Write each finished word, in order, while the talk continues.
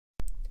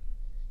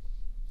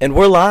And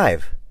we're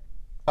live.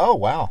 Oh,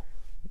 wow.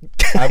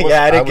 I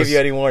didn't give you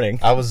any warning.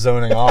 I was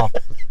zoning off.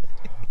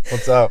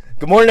 What's up?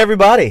 Good morning,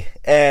 everybody.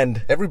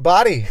 And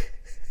everybody,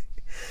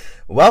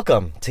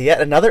 welcome to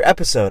yet another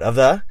episode of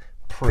the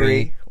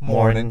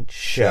Pre-Morning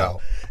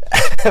Show.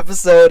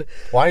 Episode.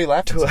 Why are you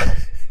laughing so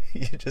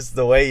much? Just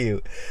the way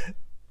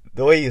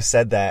you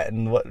said that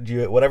and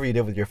whatever you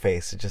did with your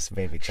face, it just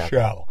made me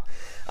chuckle.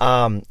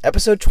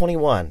 Episode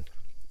 21.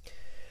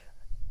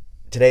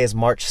 Today is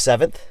March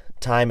 7th.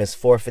 Time is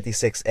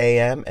 4:56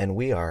 a.m. and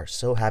we are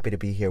so happy to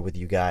be here with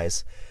you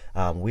guys.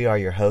 We are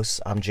your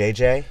hosts. I'm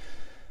JJ.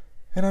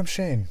 And I'm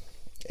Shane.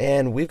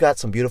 And we've got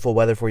some beautiful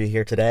weather for you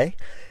here today.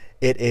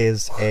 It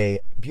is a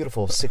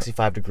beautiful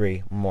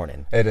 65-degree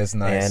morning. It is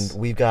nice. And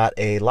we've got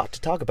a lot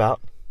to talk about,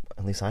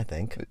 at least I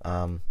think.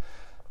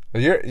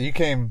 You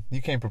came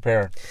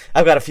prepared.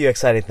 I've got a few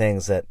exciting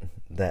things that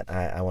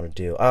I want to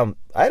do. I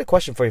had a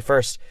question for you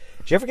first.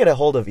 Did you ever get a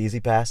hold of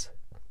EasyPass?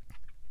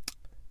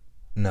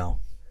 No.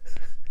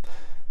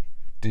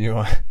 Do you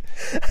want...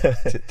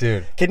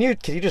 Dude. Can you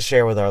just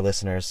share with our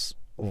listeners?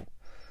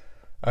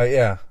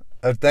 Yeah.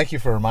 Thank you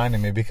for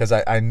reminding me because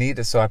I need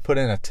to. So I put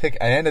in a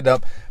ticket. I ended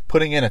up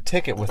putting in a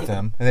ticket with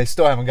them, and they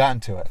still haven't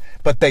gotten to it.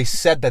 But they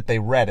said that they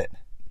read it.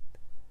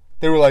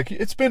 They were like,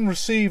 "It's been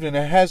received and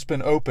it has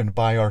been opened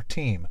by our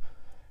team."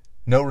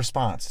 No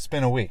response. It's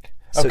been a week.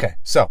 Okay.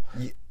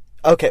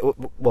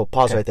 Well,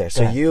 pause right there.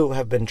 So you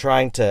have been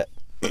trying to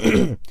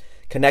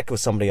connect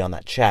with somebody on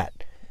that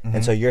chat,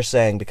 and so you're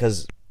saying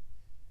because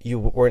you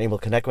weren't able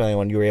to connect with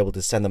anyone, you were able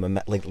to send them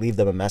leave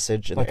them a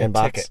message in their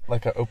inbox, ticket,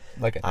 like a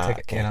ticket.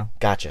 Okay. You know.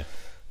 Gotcha.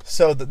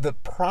 So the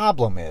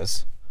problem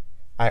is,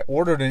 I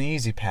ordered an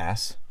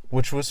EasyPass,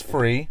 which was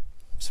free,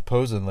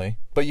 supposedly,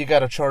 but you got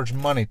to charge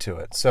money to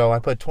it. So I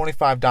put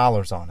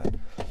 $25 on it.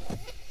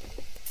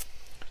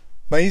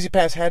 My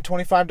EasyPass had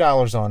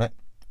 $25 on it,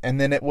 and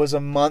then it was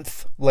a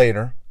month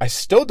later. I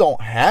still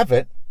don't have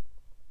it.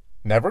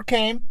 Never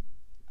came.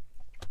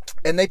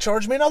 And they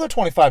charged me another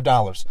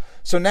 $25.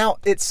 So now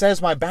it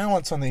says my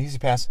balance on the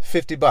EasyPass,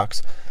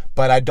 $50,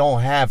 but I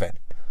don't have it.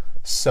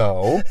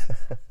 So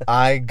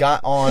I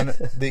got on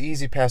the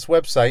EasyPass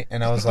website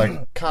and I was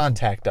like,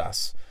 contact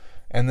us.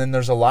 And then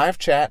there's a live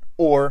chat,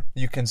 or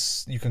you can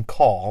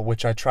call,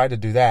 which I tried to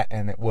do that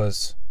and it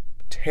was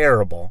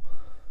terrible.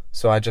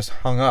 So I just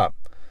hung up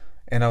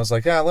and I was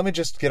like, let me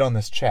just get on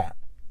this chat.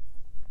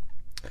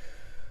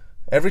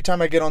 Every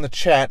time I get on the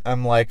chat,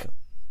 I'm like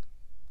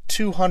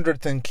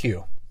 200th in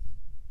queue.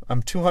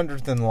 I'm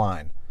 200th in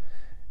line.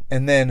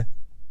 And then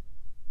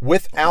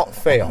without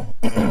fail,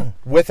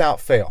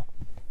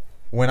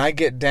 when I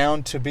get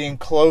down to being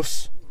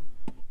close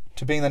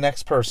to being the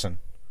next person,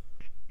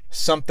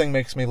 something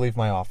makes me leave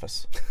my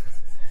office.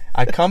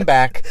 I come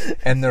back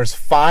and there's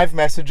 5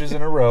 messages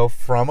in a row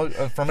from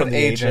an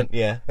agent.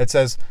 Yeah. That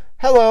says,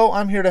 "Hello,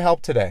 I'm here to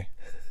help today."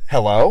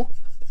 Hello?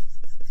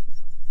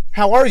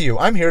 How are you?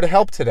 I'm here to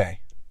help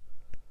today.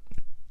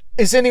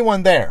 Is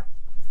anyone there?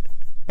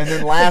 And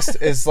then last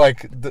is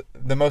like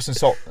the most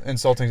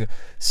insulting.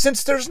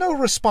 Since there's no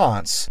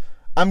response,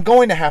 I'm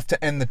going to have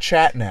to end the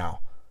chat now.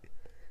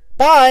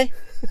 Bye.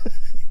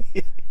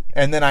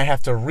 And then I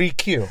have to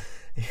re-queue.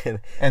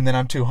 And then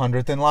I'm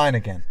 200th in line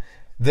again.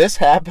 This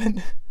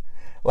happened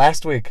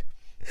last week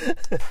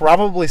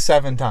probably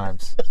 7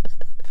 times.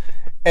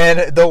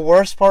 And the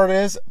worst part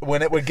is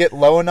when it would get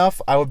low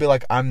enough, I would be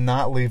like, I'm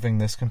not leaving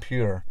this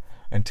computer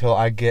until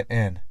I get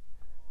in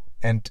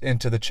and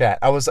into the chat.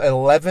 I was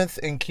 11th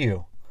in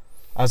queue.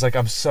 I was like,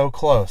 I'm so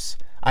close.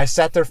 I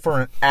sat there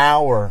for an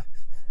hour.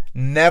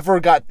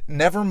 Never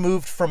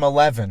moved from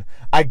 11.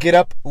 I get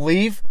up,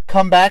 leave,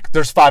 come back.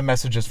 There's 5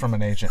 messages from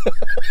an agent.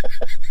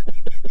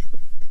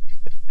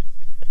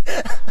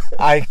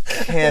 I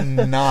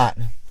cannot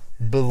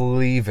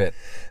believe it.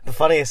 The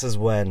funniest is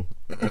when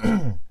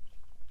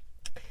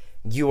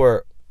you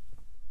were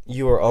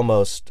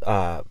almost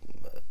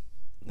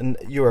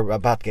you were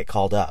about to get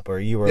called up, or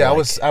you were. Yeah,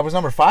 I was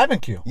number 5 in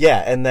queue.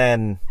 Yeah, and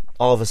then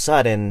all of a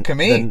sudden,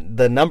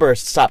 the number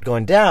stopped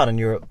going down, and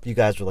you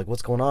guys were like,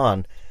 "What's going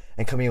on?"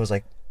 And Camille was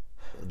like,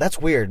 "That's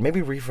weird.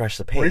 Maybe refresh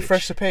the page."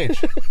 Refresh the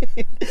page.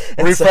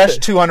 Refresh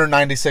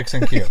 296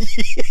 in queue.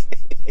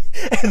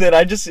 And then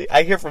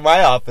I hear from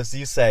my office,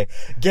 you say,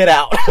 "Get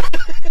out."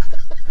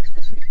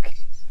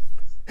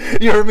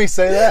 You heard me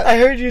say that? I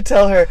heard you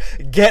tell her,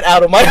 "Get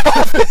out of my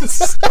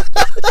office."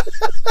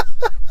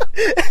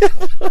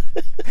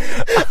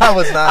 I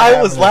was not.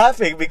 I was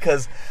laughing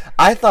because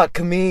I thought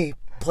Camille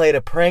played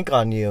a prank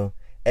on you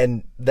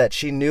and that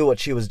she knew what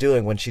she was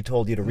doing when she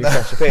told you to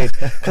refresh the page.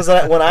 Because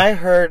when I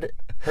heard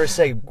her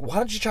say, "Why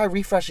don't you try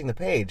refreshing the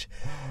page?"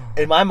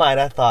 in my mind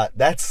I thought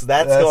that's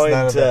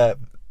going to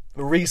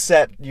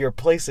reset your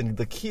place in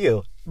the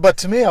queue. But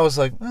to me I was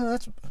like,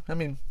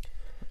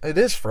 it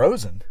is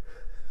frozen.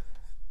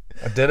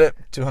 I did it.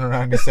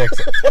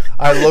 296.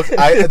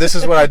 This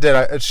is what I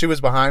did. She was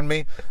behind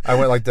me. I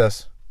went like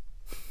this.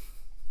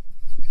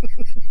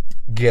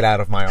 Get out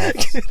of my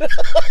office.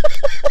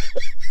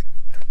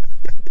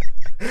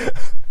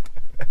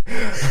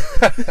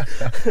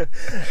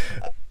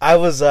 I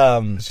was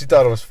She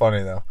thought it was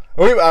funny though.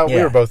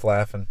 We were both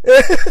laughing.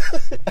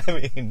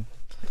 I mean,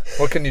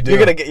 what can you do?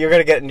 You're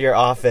gonna get into your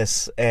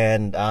office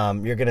and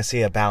you're gonna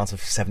see a balance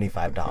of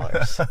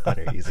 $75 on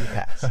your Easy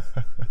Pass.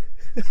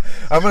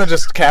 I'm gonna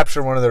just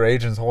capture one of their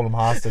agents, hold them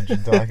hostage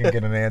until I can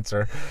get an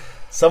answer.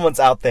 Someone's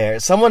out there.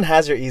 Someone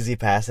has your Easy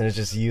Pass and is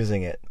just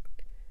using it.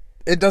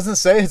 It doesn't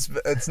say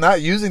it's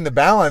not using the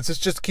balance. It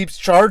just keeps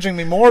charging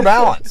me more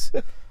balance.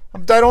 I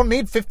don't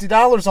need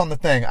 $50 on the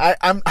thing. I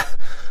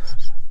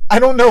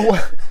don't know.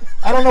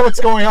 I don't know what's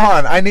going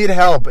on. I need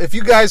help. If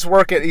you guys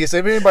work at Easy,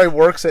 if anybody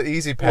works at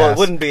Easy Pass, well, it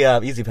wouldn't be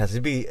Easy Pass.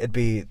 It'd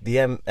be the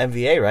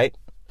MVA, right?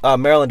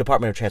 Maryland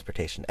Department of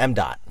Transportation,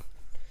 MDOT.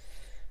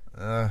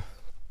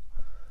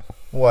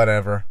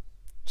 Whatever.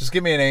 Just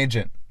give me an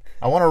agent.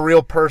 I want a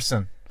real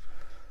person.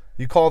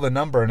 You call the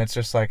number and it's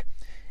just like,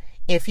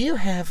 if you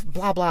have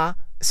blah blah,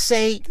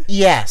 say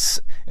yes.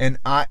 And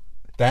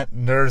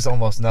there's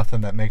almost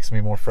nothing that makes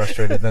me more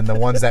frustrated than the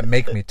ones that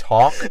make me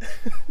talk.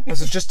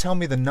 Because just tell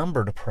me the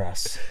number to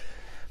press.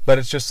 But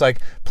it's just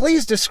like,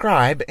 please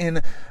describe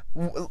in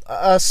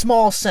a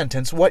small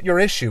sentence what your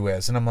issue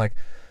is. And I'm like,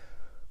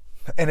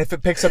 and if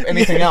it picks up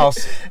anything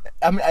else.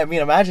 I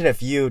mean, imagine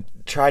if you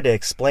tried to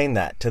explain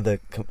that to the,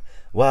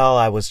 well,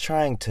 I was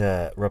trying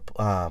to, I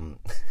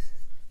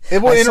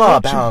saw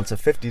a balance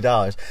of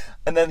 $50.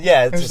 And then,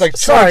 it's just like,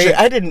 sorry,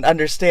 I didn't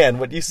understand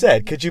what you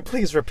said. Could you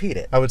please repeat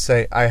it? I would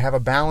say, I have a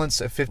balance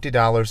of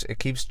 $50. It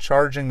keeps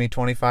charging me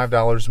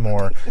 $25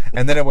 more.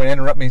 And then it would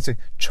interrupt me and say,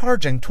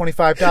 charging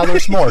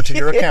 $25 more to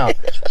your account.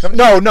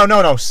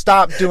 No.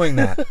 Stop doing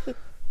that.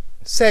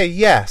 Say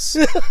yes.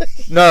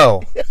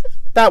 No.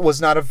 That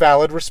was not a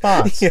valid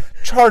response.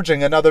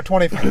 Charging another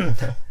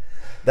 $25.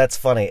 That's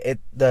funny.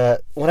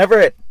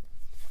 Whenever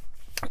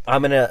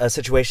I'm in a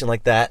situation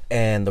like that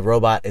and the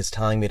robot is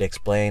telling me to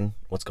explain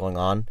what's going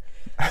on,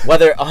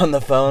 whether on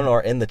the phone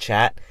or in the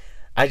chat,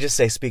 I just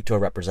say speak to a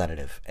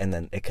representative and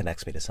then it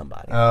connects me to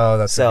somebody. Oh,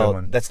 that's a good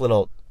one. That's a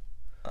little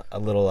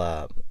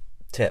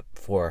tip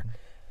for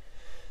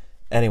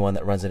anyone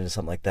that runs into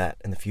something like that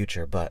in the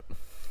future, but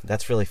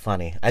that's really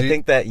funny. I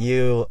think that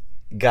you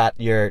got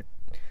your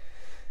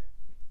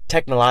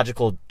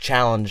technological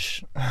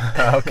challenge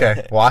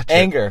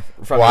anger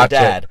from your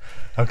dad.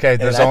 Okay, I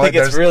think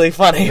it's really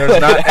funny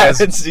when it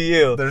happens to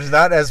you. There's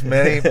not as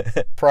many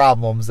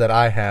problems that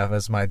I have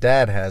as my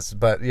dad has,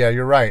 but yeah,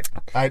 you're right.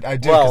 I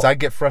do, because I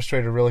get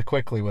frustrated really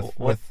quickly with.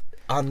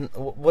 On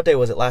what day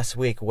was it last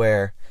week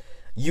where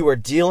you were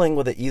dealing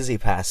with the Easy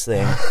Pass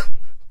thing,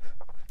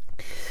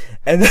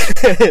 and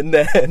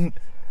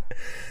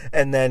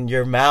then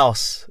your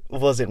mouse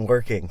wasn't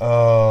working.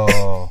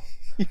 Oh.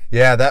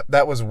 Yeah,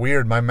 that was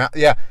weird. My mouse,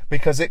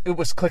 because it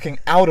was clicking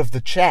out of the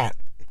chat.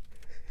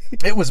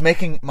 It was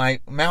making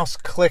my mouse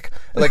click,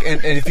 like,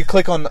 and if you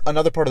click on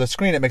another part of the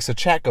screen, it makes the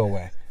chat go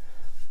away.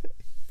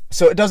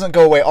 So it doesn't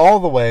go away all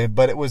the way,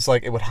 but it was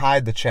like it would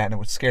hide the chat and it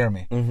would scare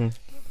me. Mm-hmm.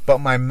 But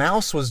my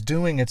mouse was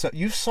doing its.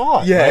 You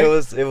saw it. Yeah, right?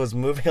 it was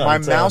moving on. My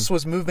mouse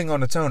was moving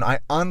on its own. I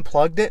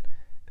unplugged it,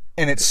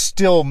 and it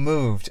still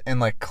moved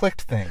and like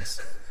clicked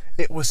things.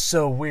 It was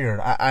so weird.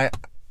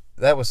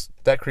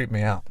 That creeped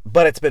me out.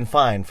 But it's been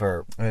fine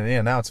for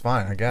now it's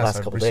fine. I guess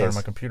I restarted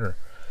my computer.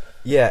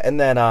 Yeah, and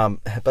then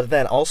but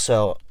then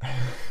also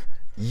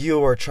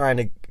you were trying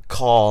to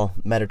call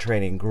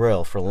Mediterranean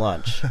Grill for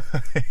lunch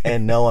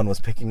and no one was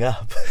picking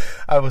up.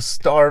 I was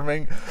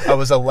starving. I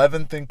was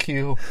 11th in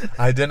queue.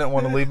 I didn't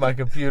want to leave my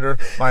computer.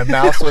 My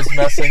mouse was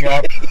messing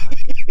up.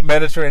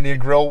 Mediterranean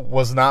Grill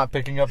was not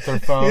picking up their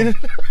phone.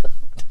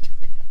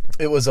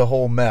 It was a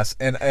whole mess.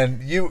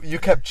 And you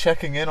kept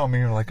checking in on me.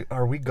 You're like,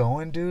 are we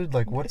going, dude?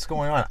 Like, what's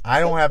going on?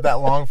 I don't have that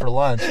long for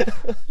lunch.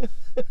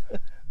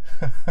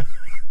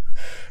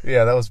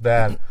 Yeah, that was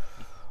bad.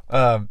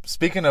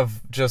 Speaking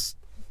of just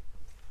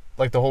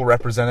like the whole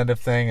representative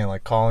thing and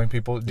like calling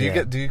people,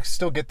 do you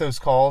still get those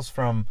calls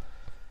from?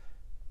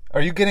 Are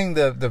you getting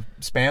the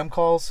spam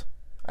calls?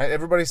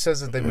 Everybody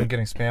says that they've been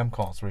getting spam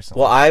calls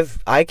recently. Well,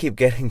 I keep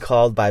getting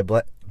called by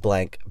Blood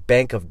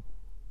Bank of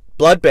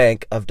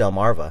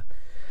Delmarva.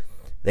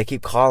 They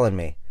keep calling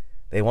me.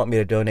 They want me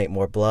to donate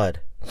more blood.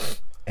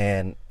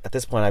 And at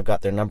this point, I've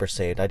got their number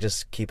saved. I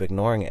just keep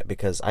ignoring it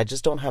because I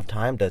just don't have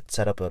time to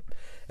set up an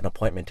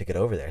appointment to get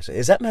over there. So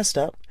is that messed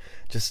up?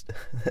 Just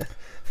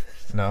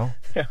no.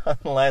 They're on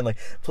the line like,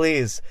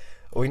 please,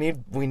 we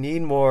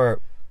need more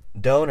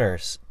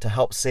donors to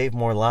help save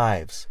more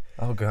lives.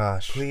 Oh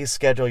gosh. Please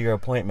schedule your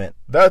appointment.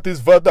 That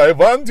is what I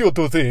want you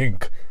to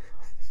think.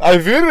 I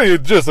really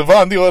just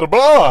want your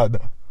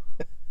blood.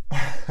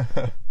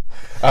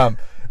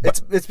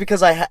 It's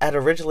because I had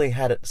originally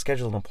had it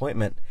scheduled an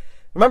appointment.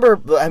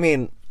 Remember, I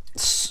mean,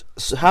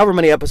 however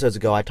many episodes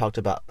ago I talked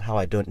about how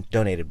I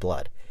donated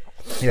blood.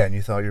 Yeah, and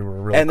you thought you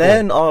were really And cool.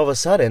 then all of a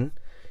sudden,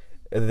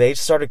 they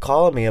started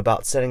calling me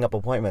about setting up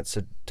appointments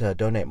to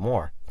donate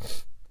more.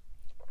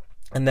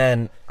 And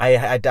then I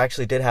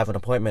actually did have an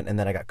appointment, and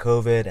then I got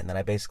COVID, and then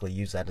I basically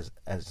used that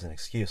as an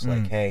excuse.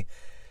 Like, hey,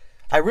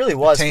 I really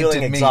was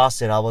feeling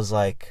exhausted. I was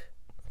like,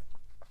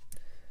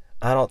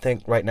 I don't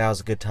think right now is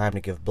a good time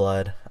to give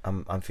blood.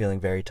 I'm feeling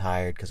very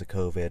tired because of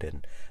COVID,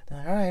 and they're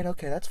like, all right,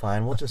 okay, that's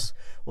fine. We'll just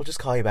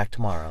call you back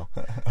tomorrow.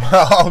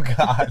 Oh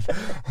God.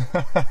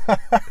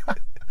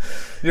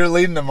 You're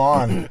leading them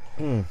on.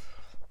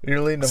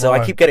 You're leading them on. So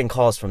I keep getting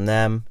calls from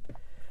them.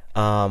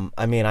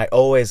 I mean, I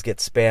always get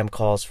spam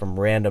calls from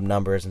random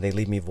numbers, and they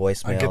leave me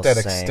voicemails. I get that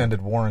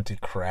extended warranty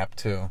crap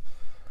too.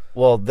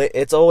 Well,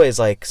 it's always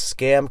like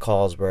scam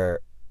calls where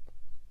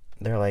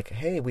they're like,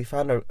 "Hey, we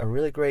found a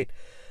really great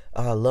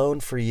loan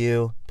for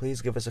you.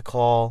 Please give us a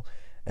call."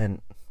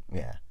 And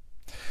yeah,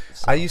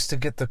 so. I used to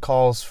get the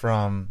calls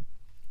from,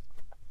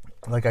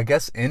 like, I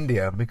guess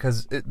India,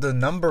 because the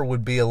number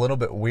would be a little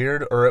bit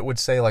weird, or it would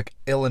say like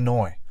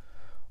Illinois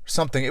or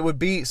something. It would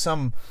be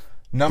some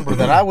number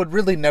that I would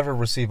really never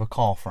receive a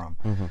call from.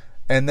 Mm-hmm.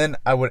 And then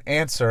I would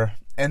answer,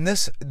 and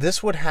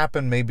this would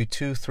happen maybe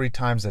 2-3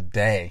 times a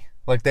day.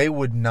 Like, they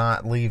would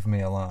not leave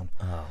me alone.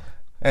 Oh.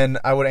 And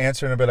I would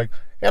answer and I'd be like,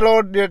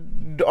 "Hello,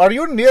 are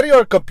you near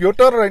your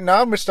computer right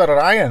now, Mr.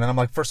 Ryan?" And I'm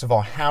like, first of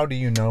all, how do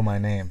you know my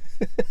name?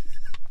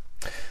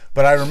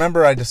 But I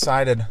remember I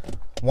decided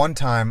one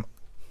time,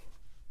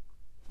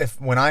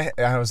 when I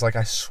was like,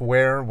 I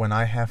swear when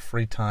I have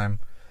free time,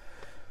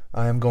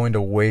 I am going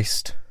to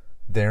waste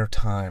their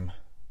time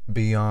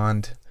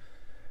beyond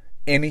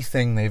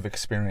anything they've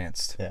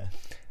experienced. Yeah.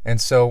 And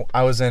so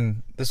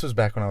this was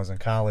back when I was in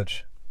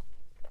college.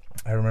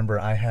 I remember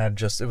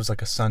it was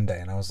like a Sunday,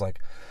 and I was like,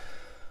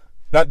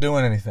 not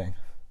doing anything.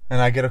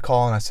 And I get a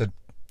call, and I said,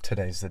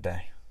 "Today's the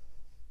day."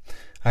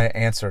 I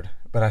answered,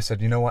 but I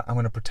said, "You know what? I'm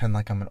going to pretend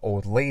like I'm an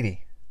old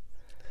lady,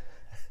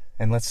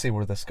 and let's see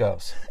where this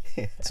goes."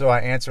 Yeah. So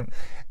I answered,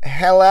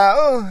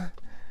 "Hello,"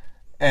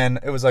 and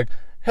it was like,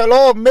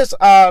 "Hello, Miss,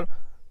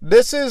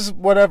 this is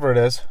whatever it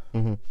is.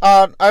 Mm-hmm.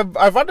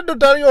 I wanted to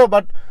tell you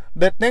about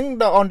the thing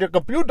on your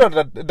computer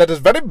that is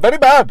very, very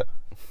bad."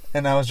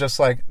 And I was just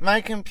like,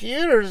 "My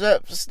computer's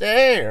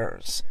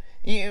upstairs.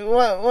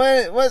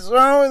 What's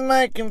wrong with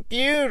my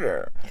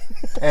computer?"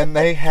 And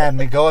they had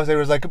me go. They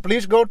was like,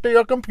 "Please go to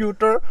your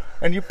computer,"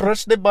 and you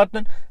press the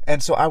button.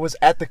 And so I was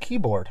at the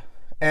keyboard,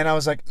 and I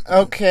was like,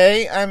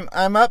 "Okay,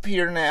 I'm up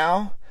here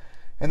now."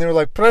 And they were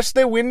like, "Press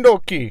the window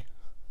key."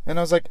 And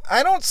I was like,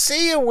 "I don't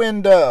see a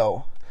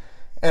window."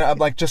 And I'm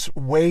like, just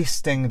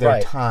wasting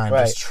their time,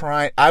 just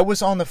trying. I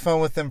was on the phone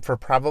with them for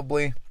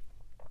probably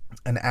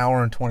an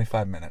hour and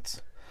 25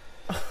 minutes.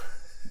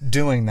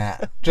 Doing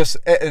that,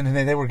 and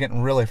they were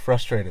getting really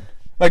frustrated.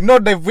 Like, no,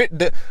 they're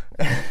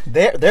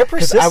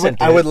persistent.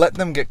 I would let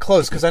them get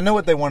close because I know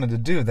what they wanted to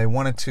do. They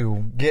wanted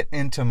to get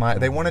into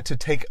they wanted to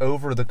take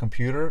over the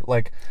computer,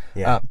 like,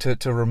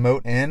 to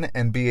remote in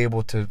and be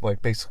able to,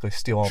 like, basically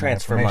steal all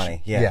transfer my information.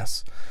 Money. Yeah.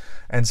 Yes,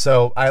 and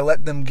so I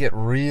let them get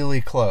really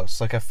close.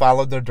 Like, I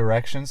followed their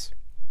directions,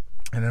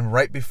 and then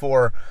right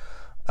before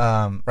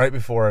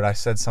it, I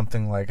said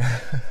something like,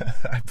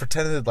 I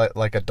pretended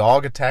like a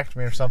dog attacked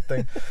me or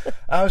something.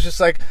 I was just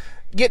like,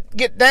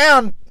 get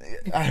down.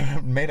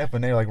 I made up a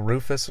name like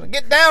Rufus.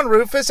 "Get down,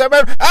 Rufus." I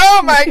went,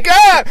 "Oh my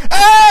God!"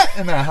 Ah!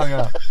 And then I hung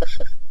up.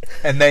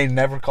 And they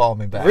never called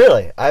me back.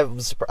 Really? I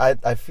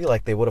feel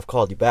like they would have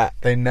called you back.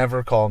 They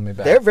never called me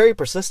back. They're very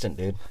persistent,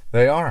 dude.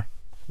 They are.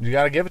 You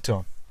got to give it to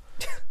them.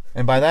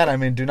 And by that I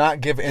mean, do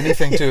not give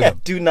anything to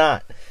them. Do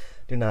not.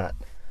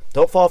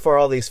 Don't fall for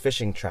all these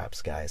phishing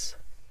traps, guys.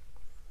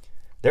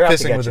 They're out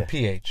to get with you. a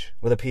PH.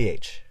 With a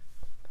PH.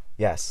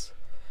 Yes.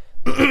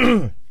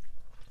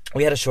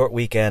 We had a short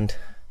weekend.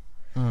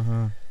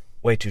 Mm-hmm.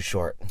 Way too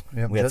short.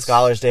 Yep, we had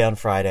Scholars Day on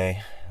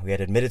Friday. We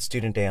had Admitted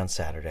Student Day on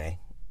Saturday.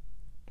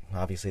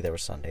 Obviously, there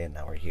was Sunday, and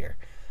now we're here.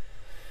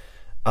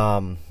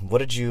 What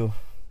did you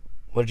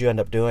end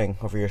up doing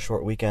over your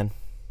short weekend?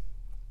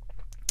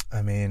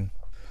 I mean,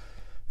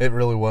 it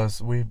really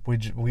was. We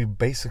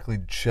basically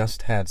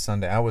just had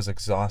Sunday. I was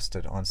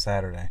exhausted on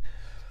Saturday.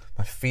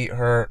 My feet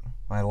hurt.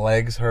 My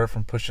legs hurt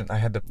from pushing.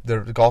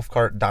 The golf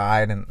cart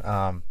died,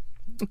 and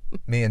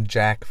me and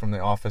Jack from the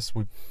office,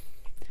 we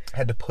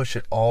had to push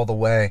it all the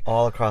way.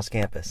 All across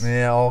campus.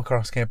 Yeah, all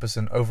across campus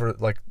and over,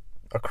 like,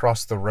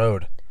 across the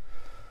road.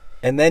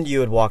 And then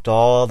you had walked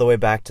all the way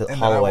back to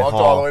Holloway Hall. I walked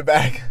all the way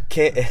back.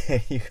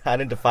 You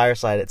got into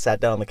Fireside. It sat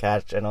down on the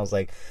couch, and I was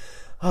like,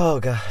 "Oh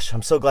gosh,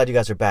 I'm so glad you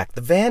guys are back.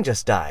 The van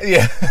just died.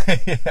 Yeah,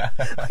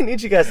 I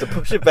need you guys to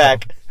push it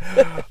back."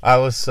 I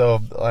was so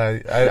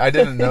I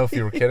didn't know if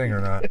you were kidding or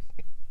not.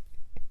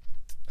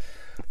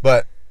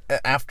 But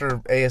after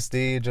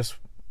ASD, just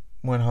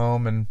went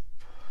home and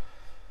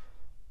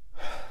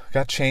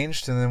got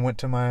changed, and then went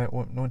to my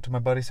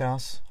buddy's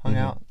house, hung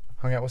out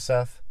with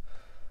Seth,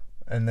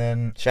 and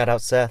then shout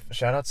out Seth,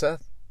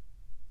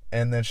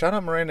 and then shout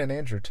out Miranda and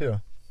Andrew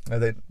too. I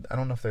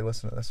don't know if they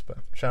listen to this, but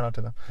shout out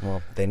to them.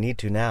 Well, they need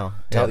to now.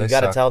 You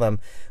got to tell them.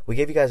 We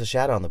gave you guys a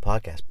shout out on the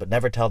podcast, but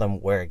never tell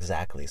them where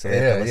exactly. So they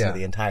have to listen to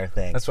the entire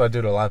thing. That's what I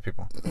do to a lot of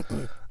people.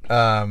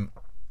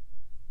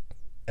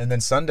 And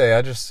then Sunday,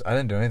 I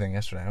didn't do anything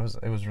yesterday.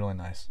 It was really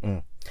nice.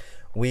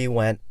 We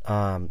went.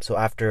 So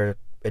after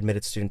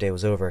Admitted Student Day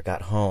was over,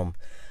 got home.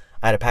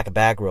 I had to pack a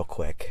bag real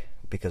quick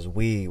because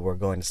we were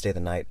going to stay the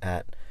night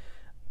at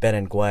Ben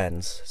and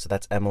Gwen's, so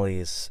that's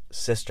Emily's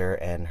sister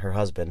and her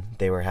husband,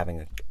 they were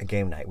having a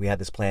game night. We had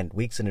this planned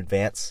weeks in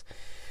advance,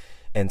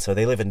 and so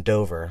they live in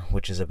Dover,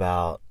 which is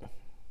about,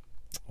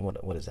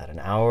 what is that, an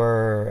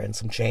hour and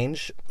some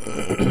change?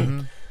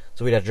 Mm-hmm.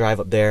 So we'd have to drive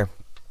up there,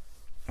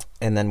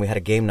 and then we had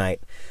a game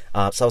night.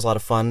 So that was a lot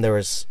of fun. It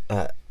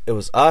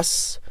was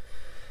us,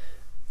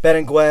 Ben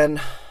and Gwen,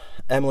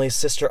 Emily's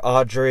sister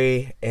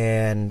Audrey,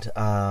 and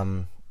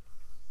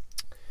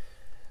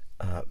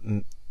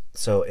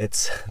so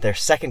it's their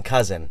second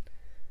cousin.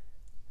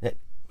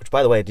 Which,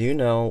 by the way, do you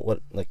know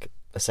what like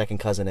a second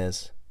cousin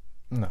is?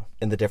 No.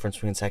 And the difference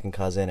between second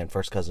cousin and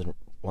first cousin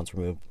once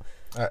removed.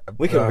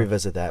 We can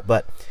revisit that,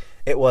 but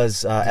it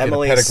was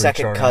Emily's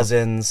second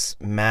cousins,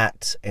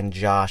 Matt and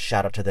Josh.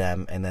 Shout out to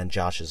them, and then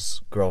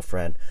Josh's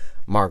girlfriend,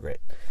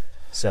 Margaret.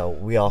 So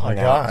we all hung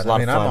out. It was a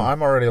lot of fun.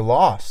 I'm already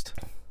lost.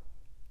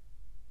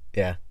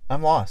 Yeah,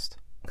 I'm lost.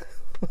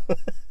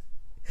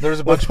 There was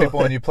a bunch of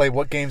people, and you played.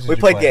 What games did you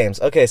play? We played games.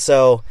 Okay,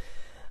 so,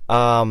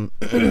 well,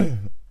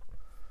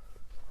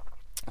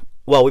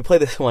 we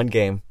played this one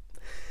game.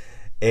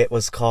 It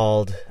was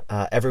called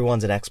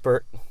Everyone's an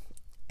Expert,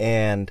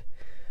 and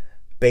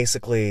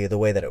basically the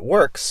way that it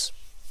works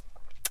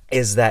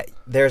is that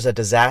there's a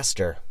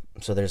disaster.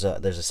 So there's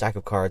a stack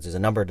of cards. There's a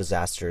number of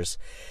disasters,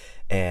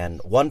 and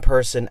one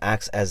person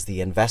acts as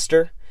the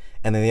investor,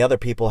 and then the other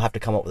people have to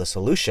come up with a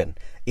solution.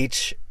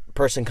 Each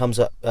person comes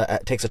up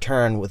takes a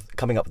turn with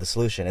coming up with a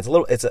solution. It's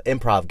an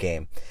improv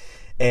game,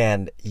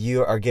 and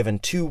you are given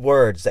 2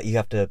 words that you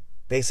have to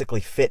basically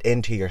fit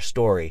into your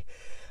story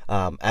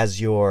as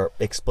you're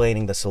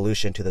explaining the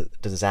solution to the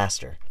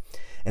disaster.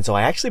 And so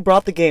I actually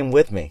brought the game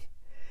with me,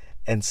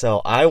 and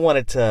so I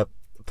wanted to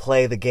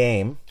play the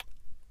game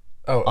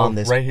on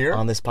this right here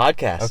on this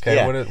podcast. Okay,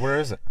 yeah. Where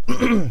is it?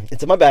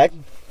 It's in my bag.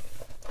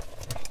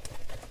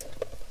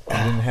 You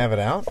didn't have it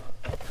out?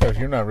 Oh,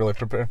 you're not really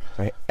prepared.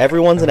 Right.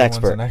 Everyone's an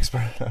expert.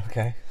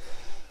 Okay.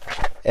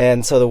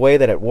 And so the way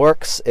that it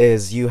works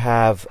is you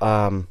have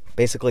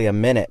basically a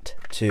minute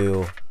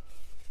to.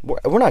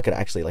 We're not going to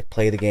actually like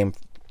play the game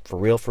for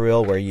real.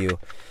 Where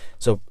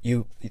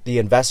the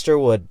investor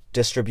would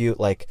distribute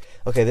like,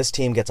 okay, this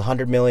team gets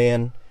 100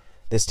 million,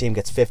 this team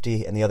gets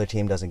 50, and the other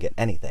team doesn't get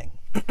anything.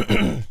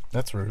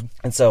 That's rude.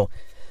 And so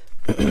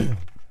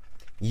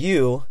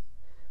you,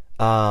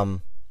 so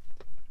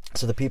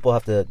the people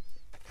have to.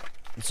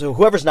 So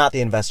whoever's not the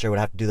investor would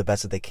have to do the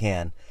best that they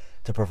can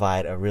to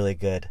provide a really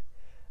good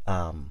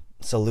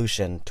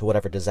solution to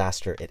whatever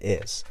disaster it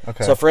is.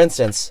 Okay. So, for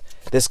instance,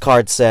 this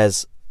card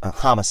says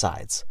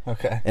homicides.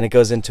 Okay. And it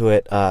goes into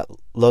it.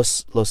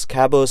 Los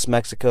Cabos,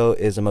 Mexico,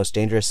 is the most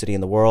dangerous city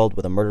in the world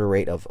with a murder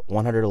rate of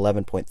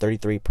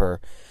 111.33 per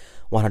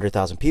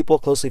 100,000 people,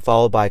 closely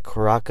followed by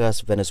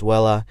Caracas,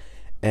 Venezuela,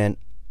 and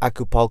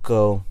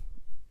Acapulco,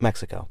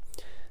 Mexico.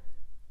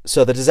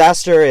 So the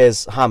disaster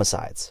is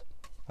homicides.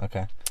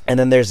 Okay. And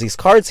then there's these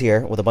cards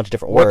here with a bunch of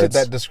different words. What did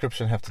that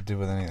description have to do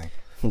with anything?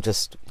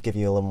 Just give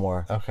you a little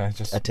more,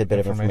 just a tidbit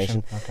of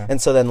information. Okay.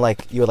 And so then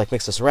you would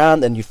mix this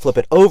around, and you flip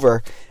it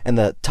over, and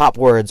the top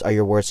words are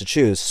your words to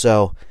choose.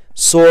 So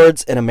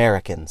swords and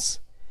Americans.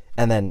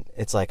 And then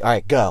it's like, all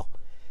right, go.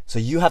 So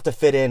you have to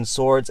fit in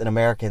swords and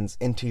Americans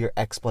into your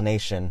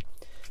explanation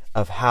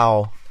of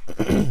how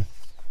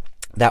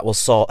that will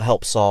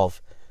help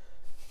solve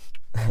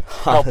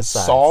homicides.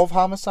 Help solve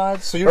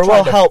homicides? So you're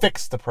trying to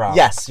fix the problem.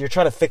 Yes, you're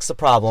trying to fix the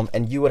problem,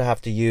 and you would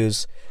have to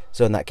use,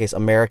 so in that case,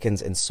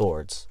 Americans and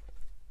swords.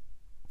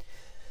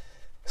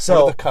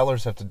 So what do the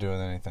colors have to do with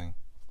anything?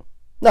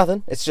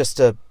 Nothing. It's just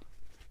they're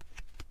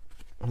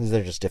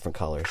just different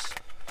colors.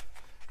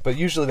 But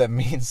usually that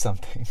means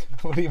something.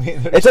 What do you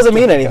mean? It doesn't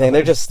mean anything.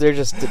 Colors. They're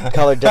just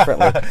colored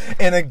differently.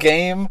 In a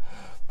game,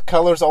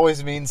 colors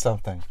always mean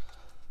something.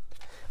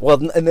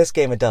 Well, in this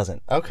game, it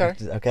doesn't. Okay.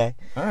 Okay.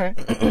 All right.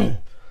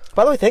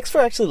 By the way, thanks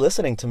for actually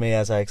listening to me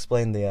as I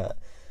explained the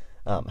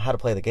how to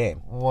play the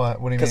game. What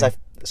do you mean? Because I've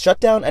shut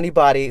down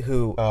anybody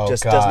who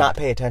does not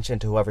pay attention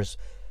to whoever's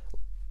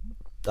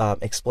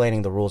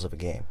explaining the rules of a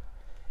game.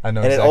 I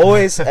know. And exactly. it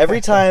always,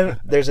 every time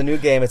there's a new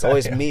game, it's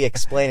always me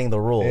explaining the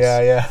rules.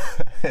 Yeah.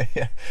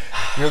 Yeah.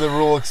 You're the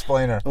rule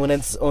explainer.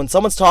 When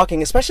someone's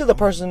talking, especially the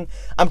person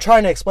I'm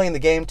trying to explain the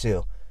game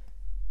to,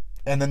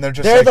 and then they're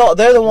just they're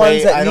the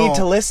ones that need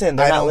to listen.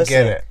 They're not listening.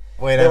 I don't get it.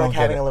 Wait, they're I don't like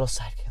get having it. a little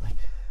sidekick, like,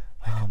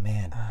 oh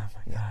man, oh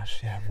my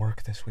gosh, yeah,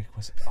 work this week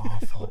was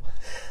awful.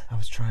 I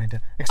was trying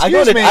to.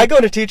 I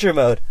go to teacher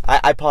mode.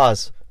 I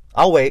pause.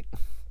 I'll wait.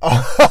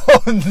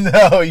 Oh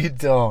no, you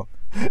don't.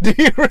 Do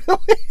you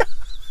really?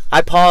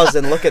 I pause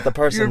and look at the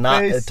person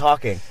not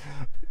talking.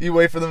 You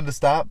wait for them to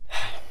stop?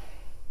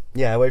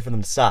 Yeah, I wait for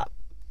them to stop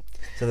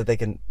so that they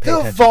can pay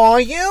attention. The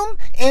volume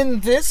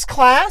in this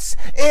class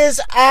is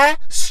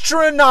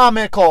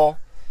astronomical.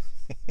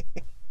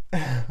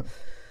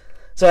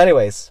 So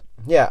anyways,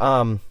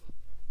 yeah,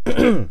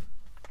 you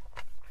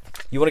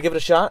want to give it a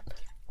shot?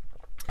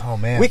 Oh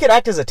man. We could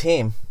act as a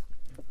team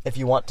if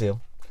you want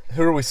to.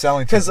 Who are we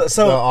selling to?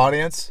 The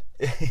audience?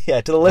 Yeah,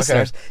 to the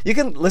listeners. Okay. You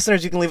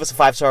can leave us a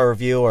 5-star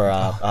review or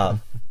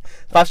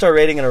 5-star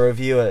rating and a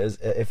review is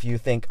if you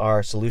think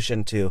our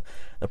solution to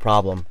the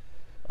problem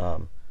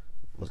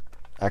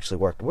actually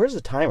worked. Where's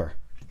the timer?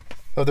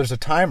 Oh, there's a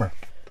timer.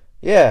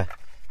 Yeah.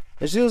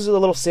 There's usually a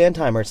little sand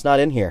timer. It's not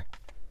in here.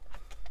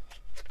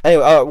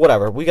 Anyway,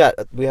 whatever. We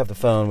have the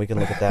phone. We can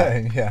look at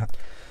that. Yeah.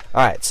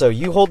 All right. So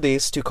you hold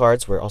these 2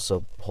 cards. We're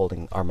also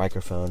holding our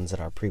microphones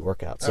and our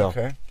pre-workout. So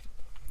okay.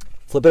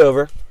 Flip it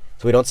over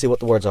so we don't see what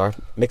the words are.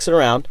 Mix it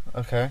around.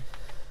 Okay.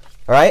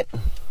 All right.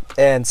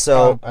 And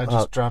so I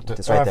just dropped it.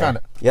 It's right there. I found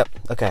it. Yep.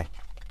 Okay.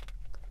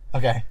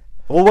 Okay.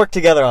 We'll work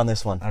together on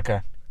this one.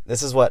 Okay.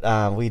 This is what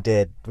we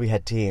did. We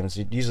had teams.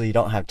 Usually you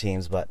don't have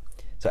teams, but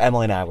so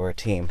Emily and I were a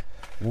team.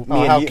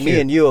 Me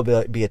and you will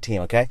be a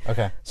team, okay?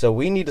 Okay. So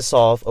we need to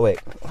solve. Oh wait,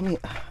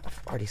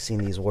 I've already seen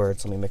these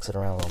words. Let me mix it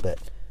around a little bit.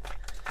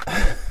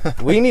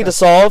 We need to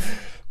solve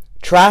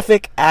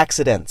traffic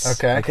accidents.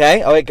 Okay.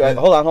 Okay. Oh wait,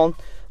 hold on.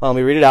 Let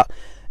me read it out.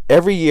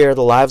 Every year,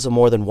 the lives of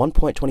more than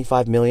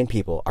 1.25 million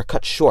people are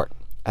cut short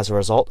as a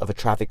result of a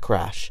traffic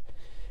crash,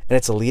 and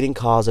it's a leading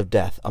cause of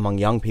death among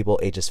young people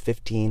ages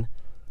 15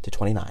 to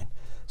 29.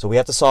 So we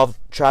have to solve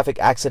traffic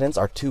accidents.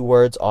 Our 2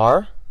 words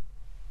are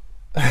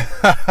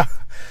the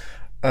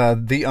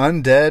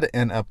undead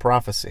and a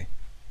prophecy.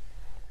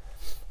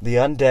 the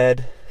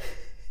undead.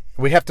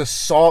 We have to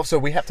solve. So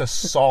we have to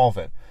solve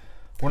it.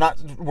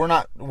 We're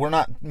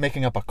not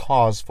making up a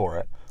cause for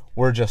it.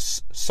 We're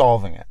just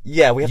solving it.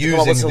 Yeah, we have to come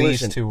up with a using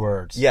solution. these 2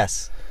 words.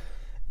 Yes.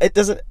 It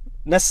doesn't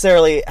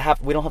necessarily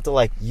we don't have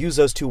to use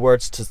those 2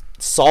 words to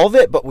solve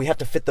it, but we have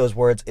to fit those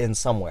words in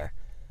somewhere.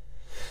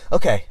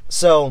 Okay,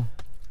 so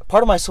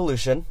part of my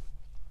solution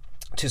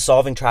to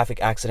solving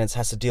traffic accidents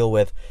has to deal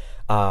with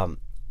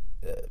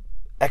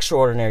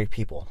extraordinary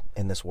people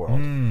in this world.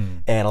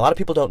 And a lot of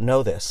people don't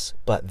know this,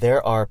 but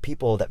there are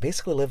people that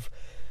basically live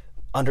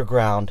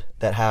underground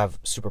that have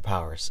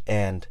superpowers.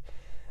 And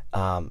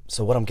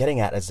so what I'm getting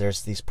at is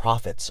there's these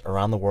prophets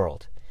around the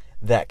world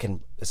that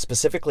can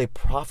specifically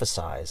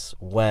prophesize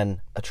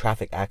when a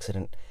traffic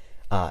accident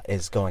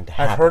is going to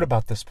happen. I've heard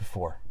about this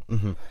before.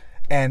 Mm-hmm.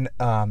 And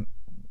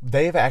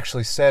they've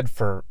actually said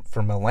for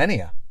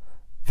millennia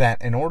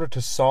that in order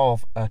to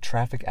solve a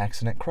traffic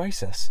accident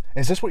crisis,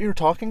 is this what you're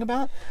talking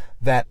about?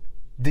 That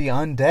the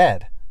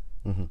undead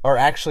are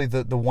actually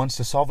the ones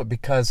to solve it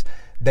because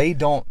they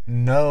don't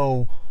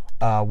know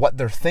what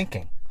they're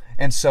thinking.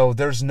 And so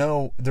there's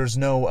no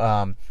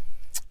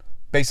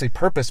basically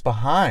purpose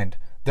behind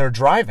their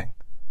driving.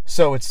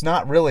 So it's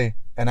not really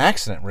an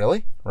accident,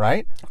 really,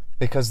 right?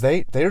 Because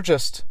they're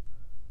just,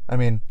 I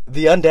mean...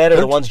 The undead are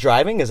the ones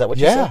driving? Is that what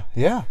you said?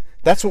 Yeah.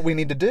 That's what we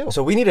need to do.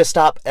 So we need to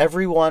stop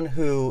everyone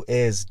who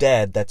is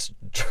dead that's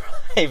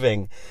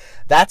driving.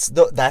 That's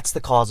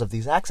the cause of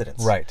these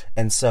accidents. Right.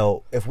 And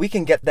so if we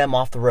can get them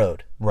off the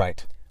road,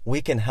 right,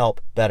 we can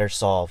help better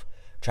solve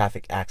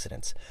traffic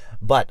accidents.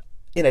 But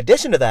in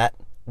addition to that,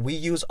 we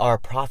use our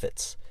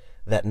prophets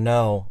that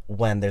know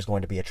when there's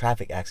going to be a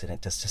traffic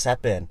accident just to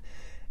step in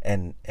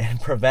and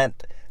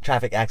prevent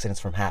traffic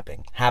accidents from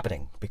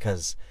happening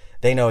because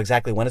they know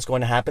exactly when it's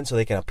going to happen, so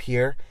they can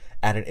appear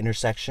at an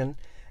intersection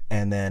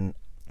and then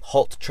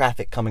halt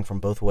traffic coming from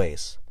both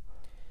ways.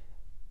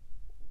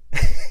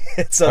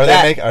 So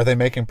are they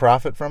making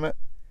profit from it?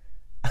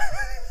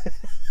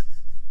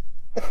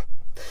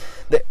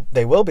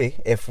 They will be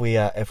if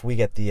we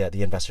get the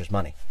investors'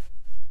 money.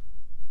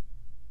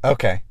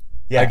 Okay.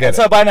 Yeah. I get it.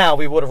 So by now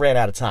we would have ran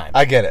out of time.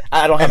 I get it.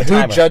 I don't have a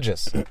timer. Who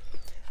judges?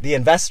 The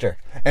investor.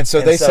 And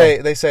so they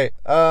say,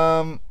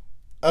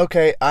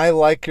 okay, I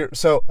like your...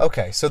 So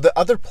the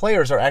other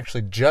players are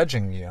actually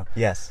judging you.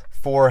 Yes.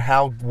 For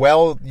how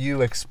well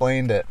you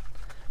explained it.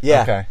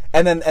 Yeah. Okay.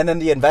 And then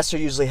the investor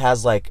usually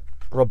has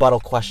rebuttal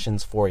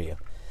questions for you.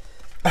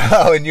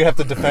 Oh, and you have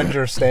to defend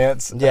your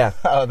stance? Yeah.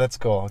 Oh, that's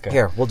cool. Okay.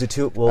 Here, we'll do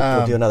 2.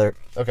 We'll do another.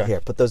 Okay.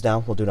 Here, put those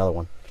down. We'll do another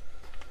one.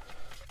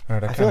 All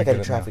right, I feel like I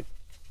did traffic.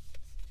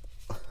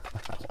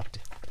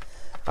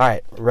 All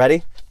right,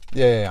 ready?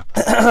 Yeah.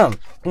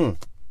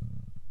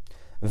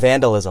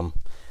 Vandalism.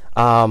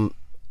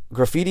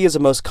 Graffiti is the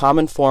most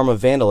common form of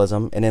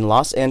vandalism, and in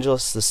Los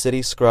Angeles, the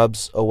city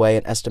scrubs away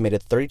an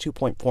estimated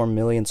 32.4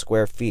 million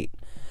square feet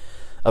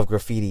of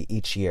graffiti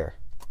each year.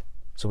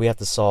 So we have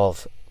to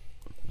solve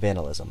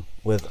vandalism.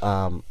 With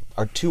our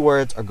 2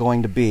 words are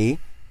going to be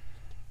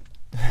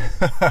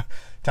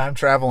time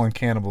travel and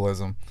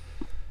cannibalism.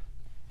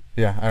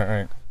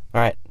 Yeah. All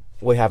right.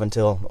 We have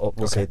until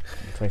we'll say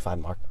 25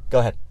 mark. Go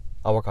ahead.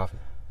 I'll work off it.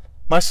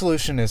 My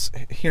solution is,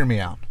 hear me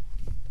out.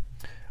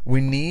 We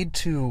need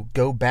to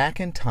go back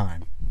in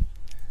time,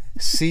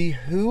 see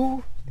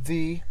who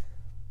the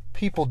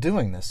people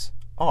doing this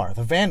are,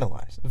 the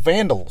vandals,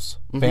 vandals,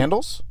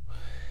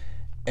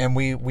 and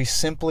we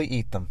simply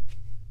eat them.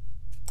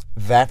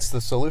 That's the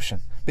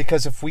solution.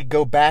 Because if we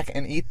go back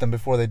and eat them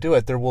before they do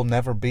it, there will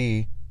never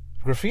be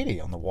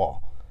graffiti on the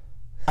wall.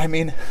 I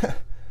mean,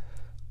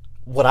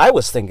 what I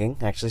was thinking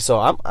actually. So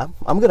I'm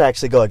going to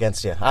actually go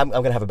against you. I'm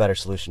going to have a better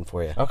solution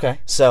for you. Okay.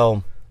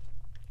 So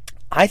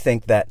I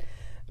think that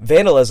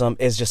vandalism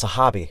is just a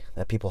hobby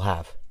that people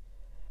have.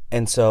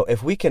 And so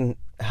if we can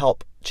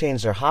help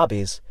change their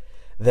hobbies,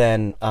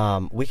 then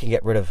we can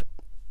get rid of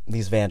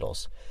these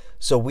vandals.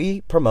 So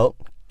we promote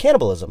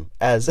cannibalism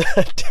as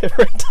a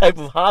different type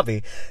of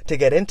hobby to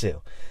get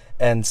into.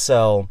 And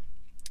so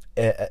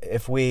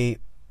if we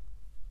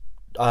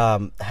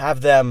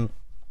have them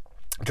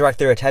direct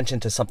their attention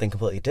to something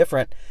completely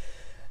different,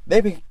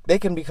 they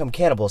can become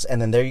cannibals.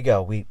 And then there you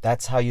go.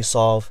 That's how you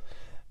solve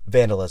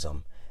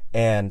vandalism.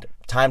 And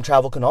time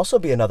travel can also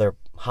be another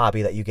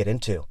hobby that you get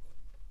into.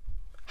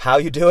 How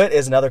you do it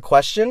is another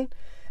question.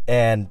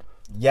 And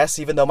yes,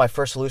 even though my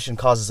first solution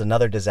causes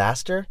another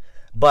disaster,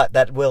 but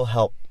that will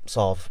help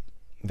solve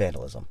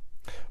vandalism.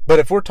 But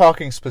if we're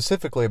talking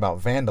specifically about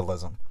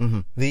vandalism,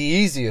 the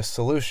easiest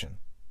solution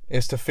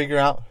is to figure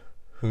out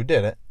who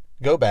did it,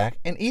 go back,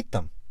 and eat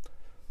them.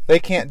 They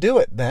can't do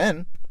it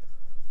then.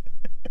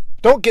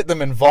 Don't get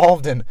them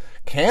involved in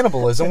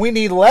cannibalism. We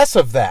need less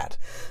of that.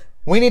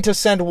 We need to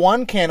send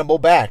one cannibal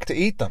back to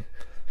eat them.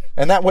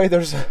 And that way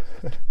there's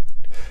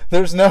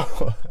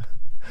no...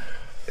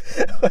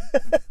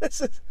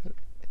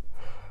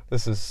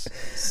 This is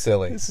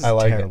silly. This is I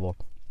like terrible.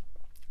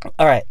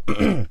 All right.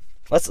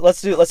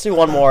 Let's do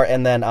one more,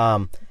 and then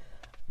I'll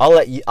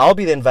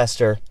be the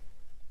investor,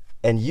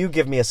 and you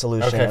give me a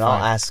solution, Okay, and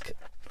fine. I'll ask,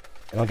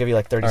 and I'll give you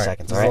like 30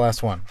 seconds. This All is right. the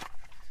last one.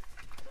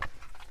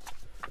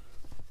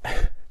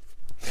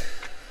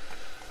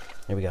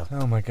 Here we go.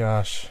 Oh my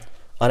gosh.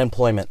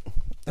 Unemployment.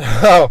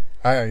 I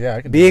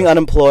can do Being that.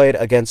 unemployed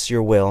against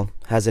your will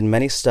has in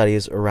many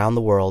studies around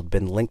the world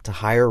been linked to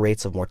higher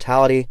rates of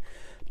mortality,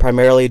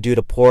 primarily due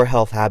to poor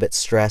health habits,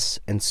 stress,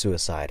 and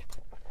suicide.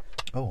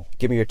 Oh.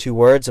 Give me your 2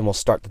 words and we'll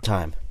start the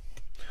time.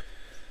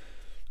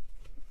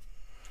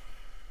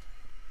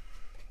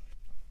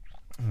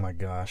 Oh my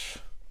gosh.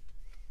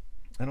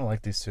 I don't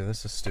like these two.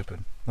 This is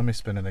stupid. Let me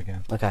spin it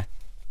again. Okay.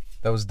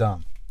 That was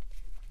dumb.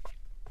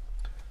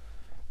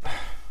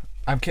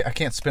 I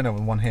can't spin it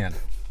with one hand.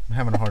 I'm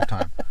having a hard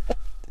time.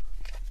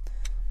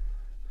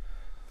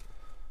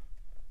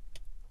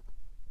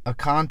 A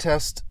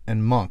contest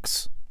and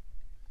monks.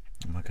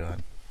 Oh my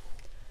god.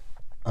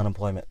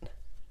 Unemployment.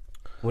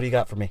 What do you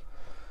got for me?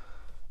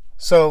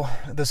 So,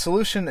 the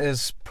solution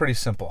is pretty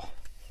simple.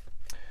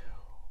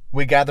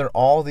 We gather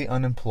all the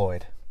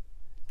unemployed,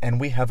 and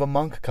we have a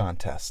monk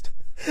contest.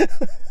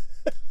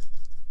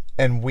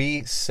 And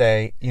we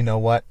say, you know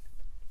what?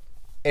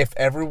 If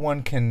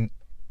everyone can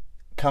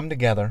come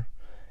together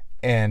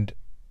and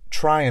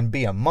try and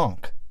be a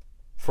monk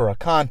for a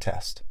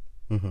contest,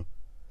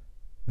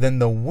 then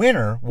the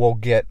winner will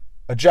get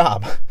a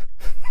job.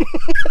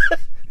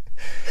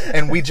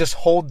 And we just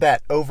hold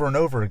that over and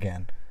over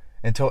again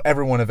until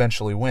everyone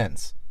eventually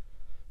wins.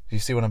 Do you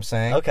see what I'm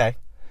saying? Okay.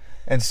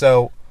 And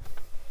so,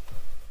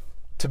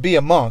 to be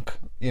a monk,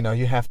 you're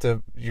gonna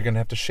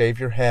have to shave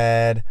your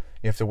head.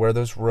 You have to wear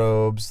those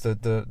robes,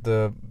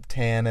 the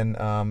tan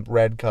and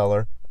red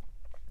color,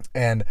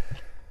 and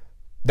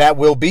that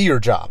will be your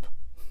job.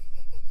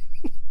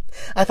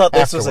 I thought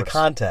this was a Afterwards.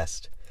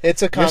 contest.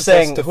 It's a contest. You're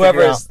saying to whoever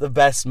figure is the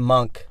best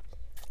monk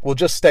will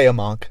just stay a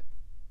monk.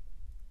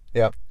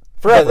 Yep.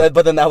 Forever.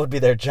 But then that would be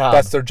their job.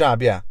 That's their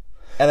job. Yeah.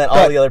 And then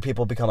all But the other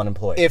people become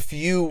unemployed. If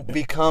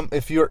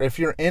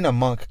you're in a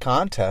monk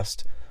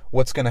contest,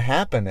 what's going to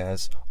happen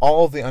is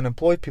all of the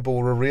unemployed people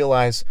will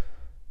realize,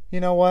 you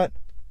know what?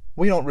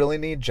 We don't really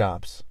need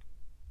jobs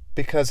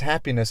because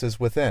happiness is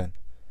within.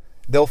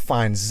 They'll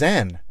find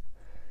Zen.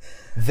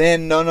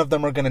 Then none of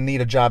them are going to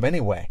need a job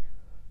anyway.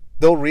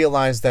 They'll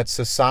realize that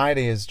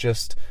society is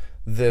just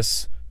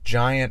this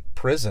giant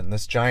prison,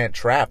 this giant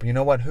trap. You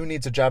know what? Who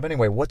needs a job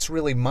anyway? What's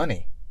really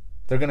money?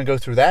 They're going to go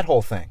through that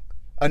whole thing.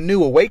 A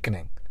new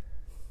awakening.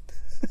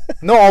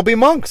 No, I'll be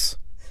monks.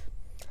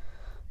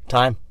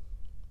 Time.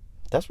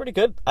 That's pretty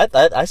good.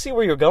 I see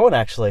where you're going,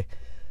 actually.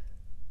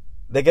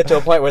 They get to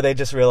a point where they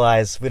just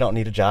realize we don't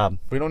need a job.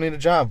 We don't need a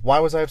job. Why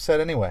was I upset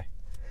anyway?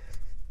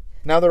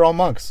 Now they're all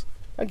monks.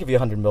 I'll give you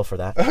 $100 million for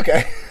that.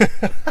 Okay.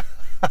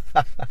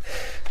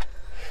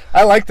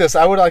 I like this.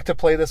 I would like to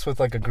play this with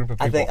like a group of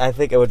people. I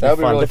think it would be That would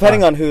be fun. really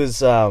Depending fun. on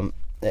who's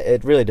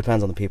it really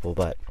depends on the people,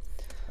 but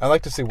I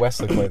like to see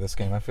Wesley play this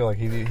game. I feel like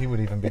he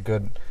would even be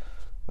good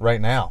right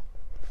now.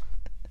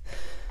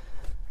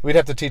 We'd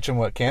have to teach him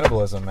what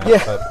cannibalism meant.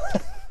 Yeah.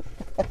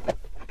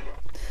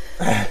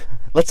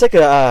 Let's take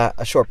a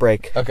short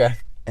break But, okay.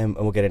 and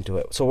we'll get into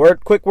it. So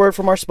quick word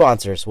from our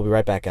sponsors. We'll be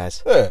right back,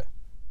 guys. And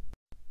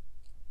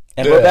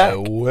we're back.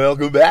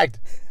 Welcome back.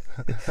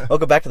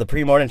 Welcome back to the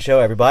pre-morning show,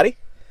 everybody.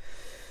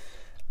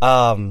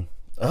 Oh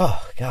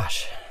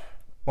gosh,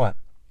 What?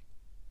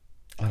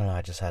 I don't know.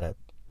 I just had a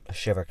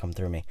shiver come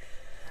through me.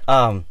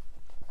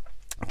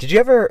 Did you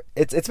ever?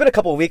 It's been a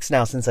couple of weeks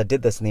now since I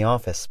did this in the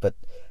office, but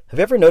have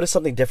you ever noticed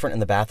something different in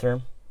the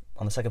bathroom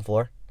on the second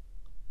floor?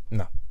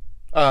 No.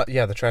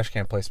 Yeah, the trash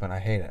can placement. I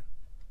hate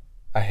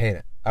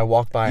it. I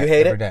walk by You it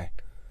hate every it? day.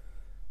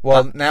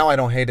 Well, now I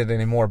don't hate it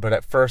anymore, but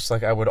at first,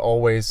 like, I would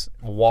always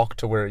walk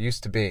to where it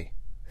used to be.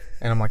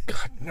 And I'm like,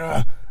 God, no.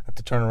 I have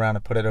to turn around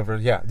and put it over.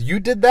 Yeah, you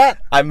did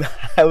that? I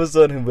was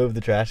the one who moved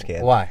the trash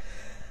can. Why?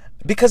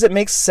 Because it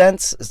makes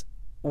sense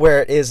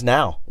where it is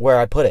now, where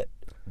I put it,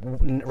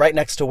 right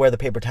next to where the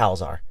paper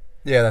towels are.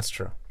 Yeah, that's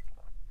true.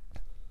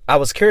 I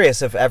was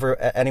curious if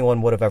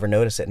anyone would have ever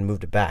noticed it and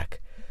moved it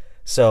back.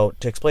 So,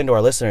 to explain to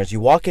our listeners, you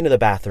walk into the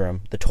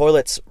bathroom, the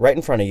toilet's right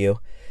in front of you,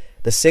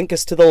 the sink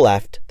is to the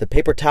left, the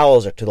paper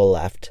towels are to the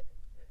left,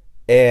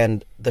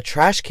 and the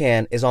trash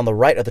can is on the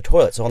right of the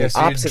toilet, so on the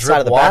opposite side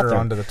of the bathroom.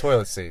 Onto the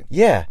toilet seat.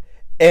 Yeah.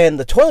 And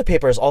the toilet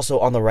paper is also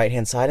on the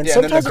right-hand side, and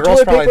sometimes and then the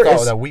toilet paper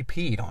thought that we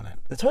peed on it.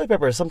 The toilet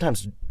paper is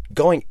sometimes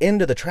going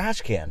into the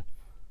trash can.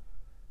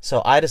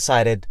 So I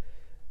decided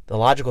the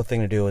logical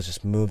thing to do was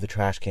just move the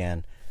trash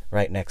can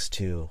right next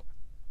to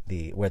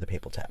where the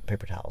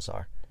paper towels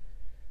are.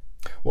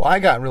 Well, I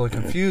got really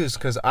confused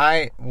because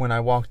when I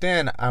walked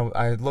in,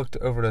 I looked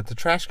over at the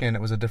trash can.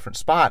 It was a different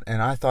spot,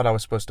 and I thought I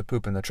was supposed to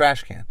poop in the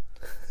trash can.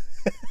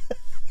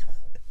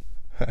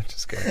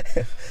 Just kidding.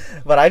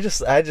 But I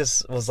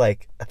just was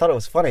like, I thought it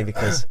was funny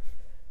because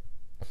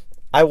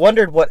I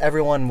wondered what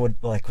everyone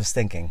was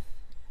thinking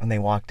when they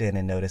walked in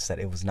and noticed that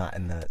it was not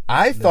in the.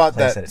 I thought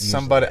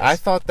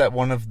that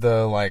one of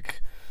the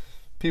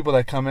people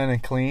that come in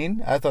and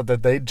clean, I thought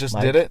that they just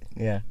did it.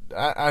 Yeah.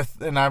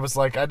 I was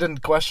like, I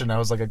didn't question. I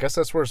was like, I guess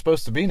that's where it's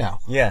supposed to be now.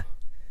 Yeah,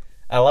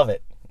 I love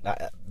it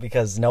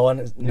because no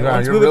one's you're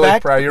really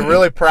proud. You're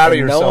really proud of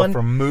yourself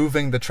for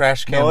moving the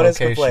trash can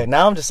location.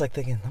 Now I'm just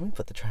thinking, let me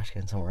put the trash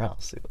can somewhere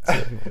else.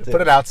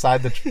 Put it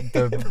outside the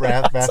bathroom.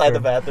 Outside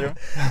the bathroom.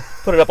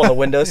 Put it up on the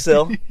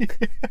windowsill.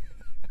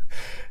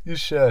 You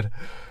should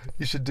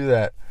do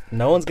that.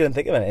 No one's gonna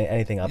think of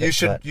anything of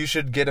it. You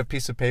should get a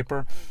piece of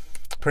paper,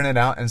 print it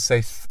out, and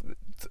say,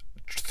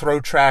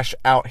 throw trash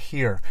out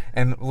here,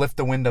 and lift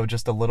the window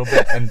just a little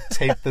bit, and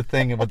tape the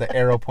thing with the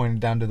arrow pointing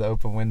down to the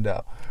open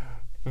window.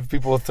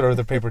 People will throw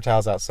their paper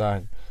towels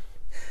outside.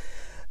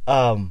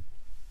 Oh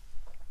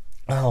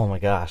my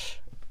gosh.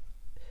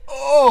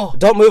 Oh!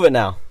 Don't move it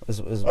now.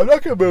 I'm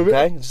not gonna move it.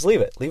 Okay, just leave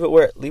it. Leave it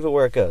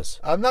where it goes.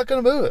 I'm not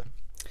gonna move it.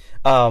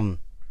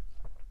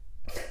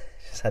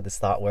 Just had this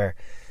thought where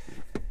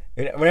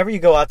whenever you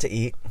go out to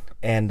eat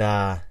and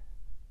the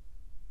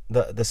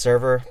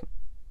server,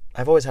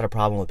 I've always had a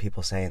problem with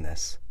people saying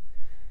this.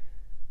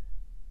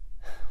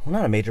 Well,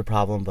 not a major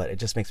problem, but it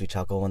just makes me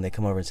chuckle when they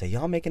come over and say,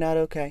 "Y'all making out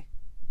okay?"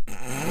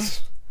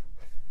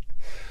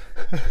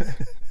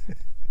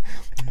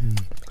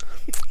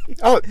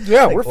 Oh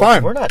yeah, we're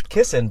fine. We're not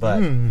kissing,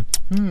 but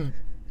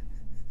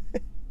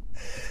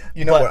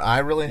You know what I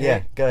really hate?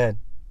 Yeah, go ahead.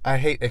 I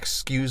hate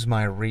 "excuse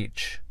my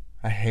reach."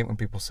 I hate when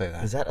people say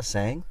that. Is that a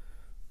saying?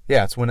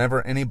 Yeah, it's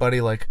whenever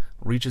anybody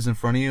reaches in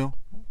front of you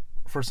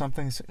for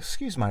something. Say,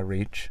 "Excuse my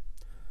reach."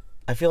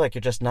 I feel like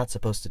you're just not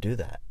supposed to do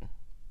that.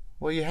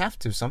 Well, you have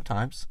to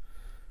sometimes.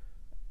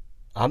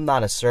 I'm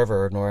not a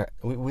server, nor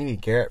we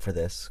need Garrett for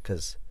this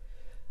because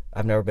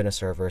I've never been a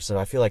server. So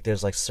I feel like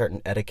there's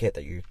certain etiquette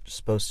that you're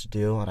supposed to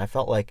do, and I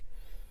felt like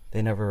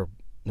they're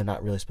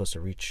not really supposed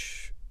to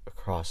reach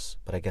across.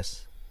 But I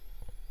guess.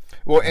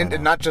 Well,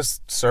 and not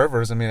just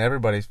servers. I mean,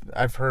 everybody.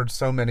 I've heard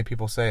so many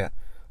people say it.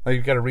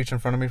 You got to reach in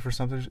front of me for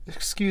something.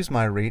 Excuse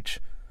my reach.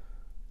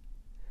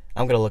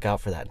 I'm gonna look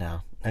out for that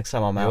now. Next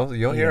time I'm out,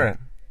 you'll hear it.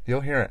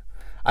 You'll hear it.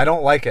 I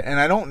don't like it, and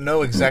I don't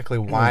know exactly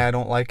why I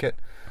don't like it,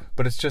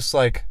 but it's just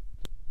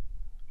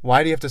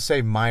why do you have to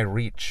say my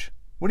reach?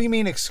 What do you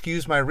mean,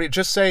 excuse my reach?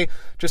 Just say,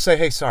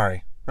 hey,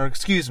 sorry, or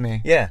excuse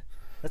me. Yeah,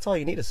 that's all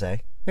you need to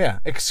say. Yeah,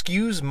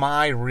 excuse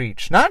my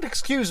reach, not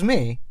excuse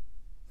me.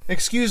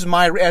 Excuse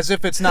as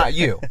if it's not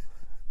you.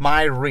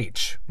 My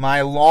reach,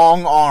 my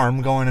long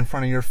arm going in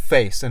front of your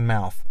face and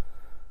mouth.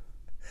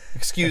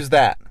 Excuse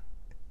that.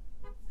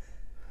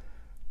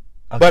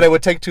 Okay. But it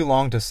would take too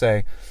long to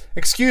say,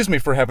 excuse me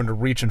for having to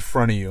reach in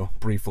front of you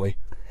briefly.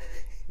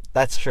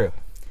 That's true.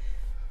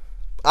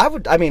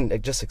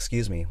 Just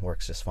excuse me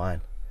works just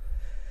fine.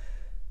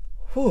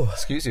 Whew.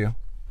 Excuse you.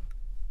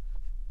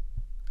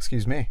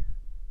 Excuse me.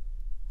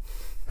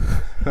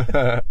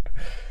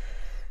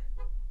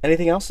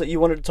 Anything else that you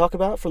wanted to talk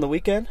about from the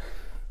weekend?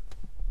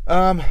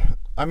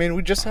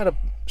 We just had a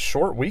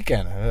short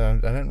weekend. I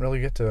didn't really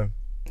get to.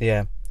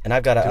 Yeah, and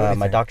I've got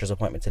my doctor's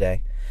appointment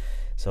today,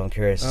 so I'm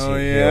curious.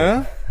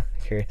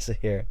 Curious to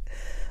hear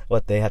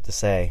what they have to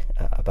say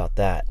about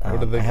that. I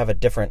have a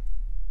different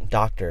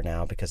doctor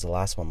now because the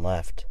last one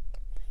left.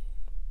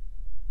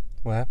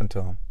 What happened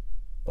to him?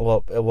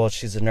 Well,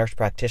 she's a nurse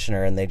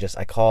practitioner, and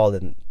I called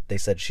and they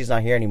said she's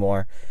not here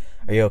anymore.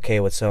 Are you okay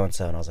with so and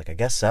so? And I was like, I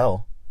guess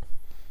so.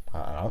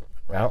 I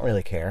don't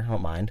really care. I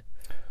don't mind.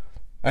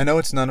 I know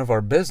it's none of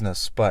our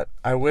business, but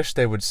I wish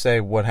they would say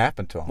what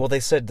happened to him. Well, they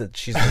said that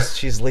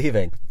she's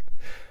leaving.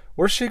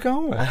 Where's she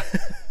going?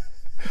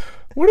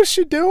 What is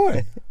she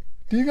doing?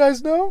 Do you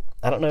guys know?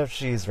 I don't know if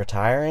she's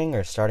retiring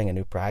or starting a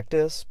new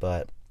practice,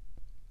 but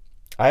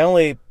I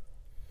only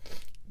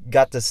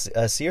got to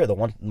see her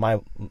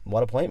my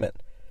one appointment.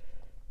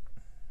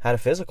 Had a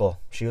physical.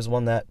 She was the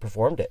one that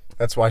performed it.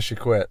 That's why she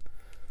quit.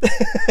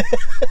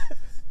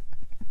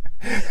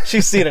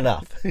 She's seen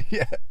enough.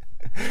 Yeah.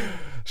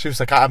 She was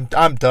like, I'm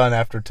done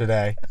after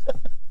today.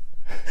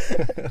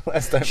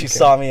 Last time she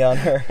saw me on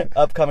her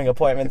upcoming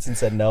appointments and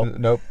said, nope.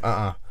 Nope.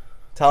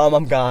 Tell him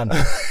I'm gone.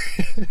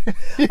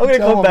 I'm gonna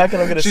come back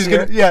and I'm gonna see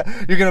her.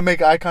 Yeah, you're gonna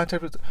make eye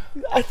contact with.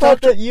 I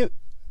thought that you.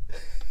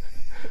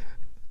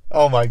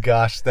 Oh my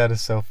gosh, that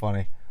is so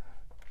funny.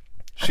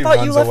 She I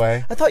runs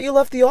away. I thought you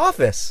left the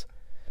office.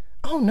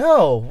 Oh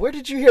no, where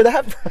did you hear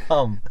that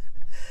from?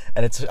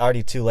 And it's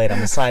already too late.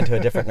 I'm assigned to a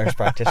different nurse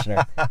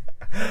practitioner.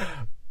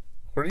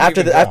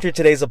 After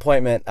today's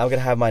appointment, I'm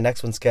gonna have my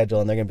next one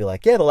scheduled, and they're gonna be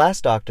like, "Yeah, the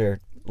last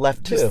doctor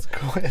left too." Just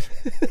quit.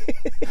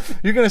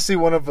 You're gonna see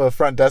one of the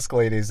front desk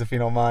ladies if you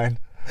don't mind.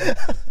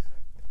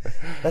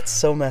 That's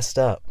so messed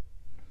up.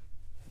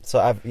 So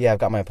I've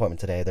got my appointment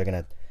today. They're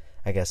gonna,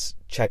 I guess,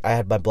 check. I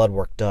had my blood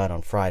work done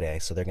on Friday,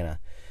 so they're gonna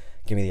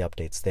give me the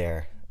updates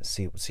there.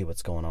 See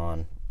what's going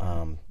on.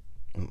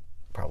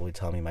 Probably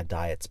tell me my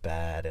diet's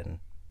bad and.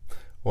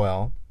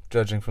 Well,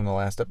 judging from the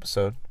last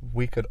episode,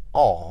 we could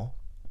all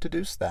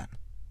deduce that.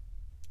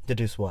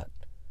 Deduce what?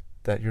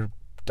 That your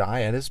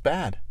diet is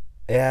bad.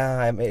 Yeah,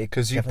 I mean,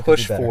 because you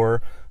push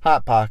for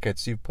Hot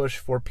Pockets, you push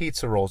for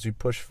pizza rolls, you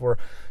push for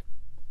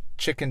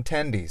chicken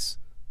tendies.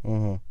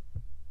 Mm-hmm.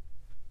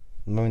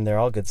 I mean, they're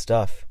all good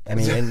stuff. I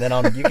mean, and then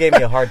you gave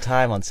me a hard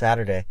time on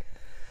Saturday.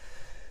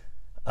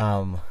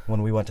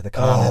 When we went to the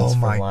Commons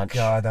for lunch. Oh my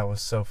god, that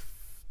was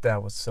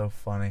so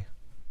funny.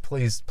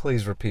 Please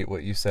repeat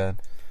what you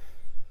said.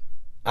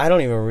 I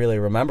don't even really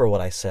remember what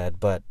I said,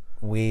 but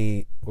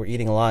we were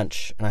eating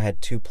lunch, and I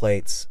had 2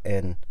 plates,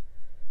 and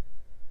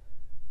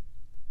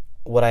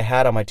what I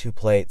had on my 2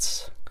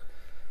 plates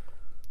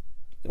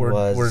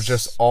were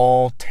just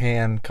all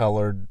tan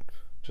colored,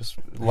 just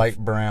light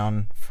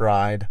brown,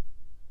 fried.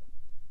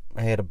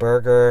 I had a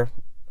burger,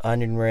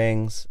 onion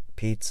rings,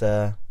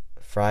 pizza,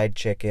 fried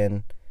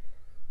chicken,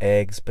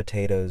 eggs,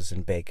 potatoes,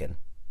 and bacon.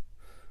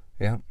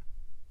 Yeah.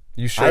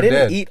 You sure I did.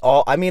 didn't eat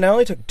all. I mean, I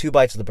only took 2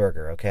 bites of the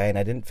burger, okay, and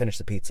I didn't finish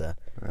the pizza.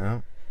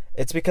 Yeah.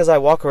 It's because I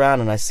walk around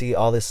and I see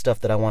all this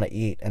stuff that I want to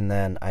eat, and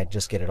then I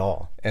just get it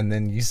all. And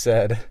then you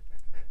said,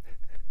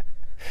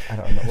 I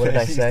don't know. What did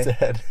I say? You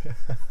said,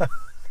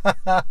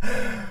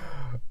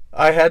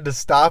 I had to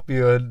stop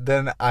you, and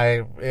then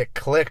it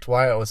clicked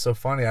why it was so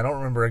funny. I don't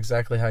remember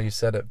exactly how you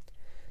said it.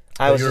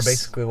 You were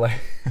basically like,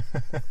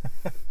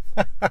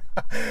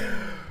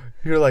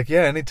 you're like,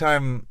 yeah,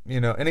 anytime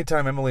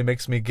Emily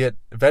makes me get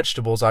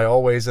vegetables, I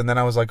always, and then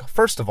I was like,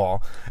 first of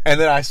all, and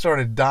then I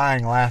started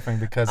dying laughing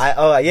because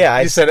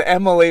you said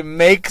Emily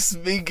makes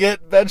me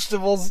get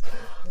vegetables,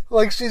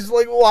 like she's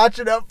like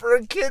watching out for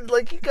a kid,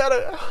 like you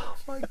gotta, oh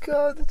my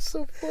god, that's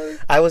so funny.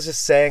 I was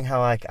just saying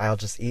how I'll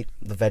just eat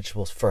the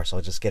vegetables first,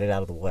 I'll just get it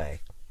out of the way,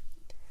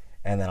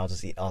 and then I'll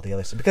just eat all the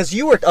other stuff, because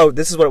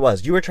this is what it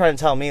was, you were trying to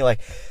tell me, like,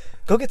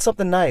 go get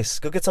something nice,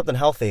 go get something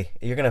healthy,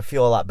 you're gonna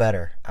feel a lot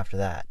better after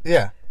that.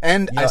 Yeah.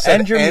 And I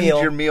said, end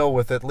your meal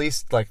with at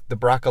least like the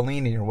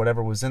broccolini or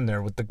whatever was in there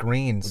with the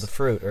greens, with the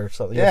fruit or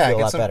something. Yeah,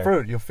 get some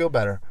fruit. You'll feel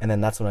better. And then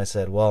that's when I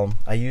said, well,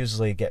 I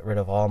usually get rid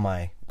of all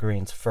my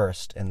greens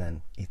first and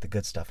then eat the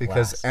good stuff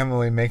because last.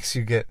 Emily makes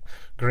you get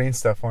green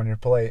stuff on your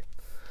plate.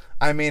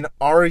 I mean,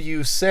 are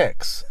you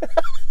 6?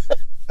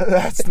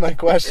 That's my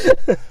question.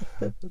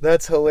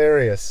 That's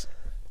hilarious.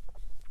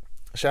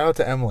 Shout out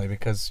to Emily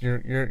because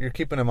you're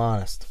keeping him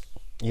honest.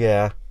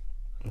 Yeah,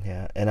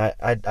 and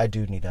I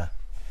do need to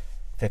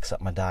fix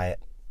up my diet.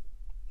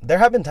 There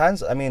have been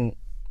times, I mean,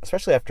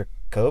 especially after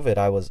COVID,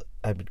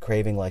 I've been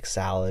craving like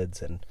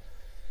salads and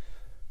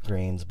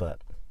greens,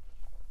 but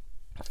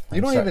you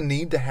don't even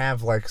need to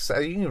have like,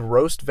 you can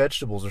roast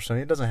vegetables or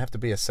something. It doesn't have to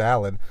be a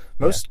salad.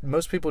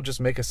 Most people just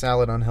make a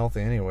salad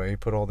unhealthy anyway. You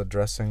put all the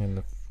dressing and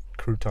the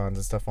croutons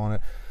and stuff on it.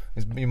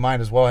 You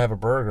might as well have a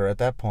burger at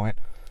that point.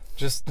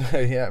 Just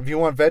if you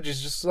want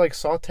veggies, just like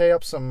saute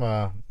up some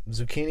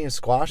zucchini and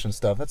squash and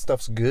stuff. That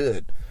stuff's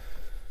good.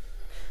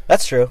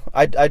 That's true.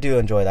 I do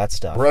enjoy that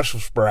stuff.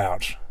 Brussels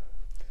sprouts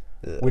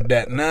with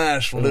that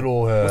nice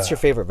little. What's your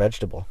favorite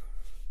vegetable?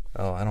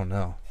 Oh, I don't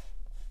know.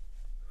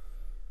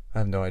 I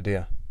have no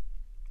idea.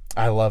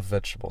 I love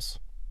vegetables,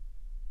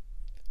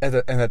 and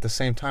at the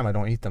same time, I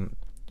don't eat them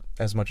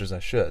as much as I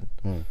should.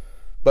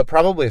 But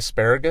probably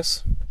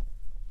asparagus.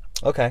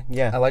 Okay,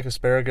 yeah. I like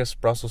asparagus,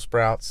 Brussels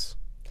sprouts.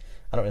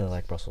 I don't really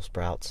like Brussels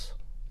sprouts.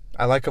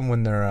 I like them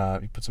when they're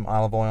you put some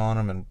olive oil on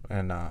them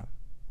and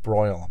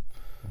broil them.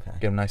 Okay.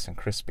 Get them nice and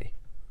crispy.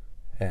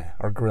 Yeah,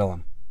 or grill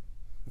them.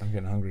 I'm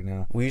getting hungry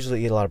now. We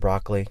usually eat a lot of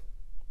broccoli.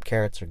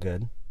 Carrots are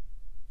good.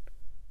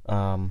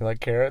 You like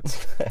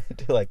carrots? I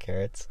do like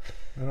carrots.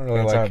 I don't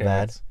really like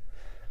carrots.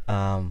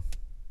 Bad.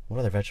 What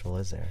other vegetable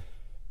is there?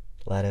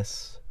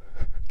 Lettuce,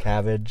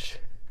 cabbage,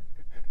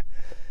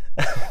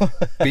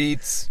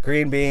 beets,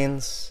 green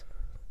beans.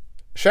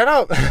 Shout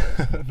out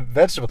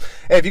vegetables.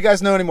 Hey, if you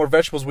guys know any more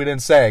vegetables we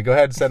didn't say, go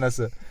ahead and send us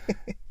an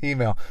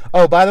email.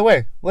 Oh, by the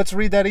way, let's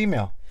read that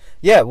email.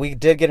 Yeah, we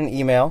did get an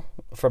email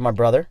from my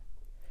brother,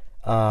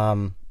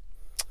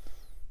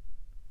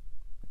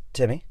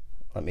 Timmy.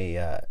 Let me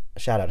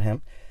shout out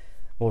him.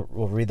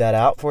 We'll read that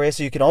out for you.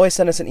 So you can always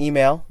send us an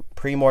email,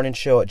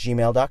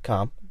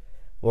 premorningshow@gmail.com.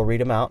 We'll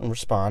read them out and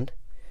respond.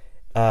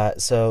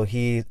 So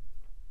he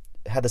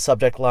had the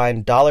subject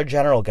line, Dollar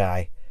General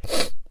Guy.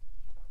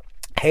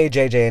 Hey,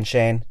 JJ and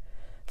Shane.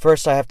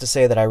 First, I have to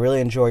say that I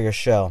really enjoy your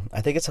show.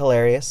 I think it's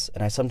hilarious,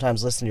 and I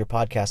sometimes listen to your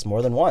podcast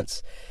more than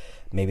once.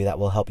 Maybe that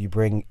will help you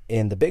bring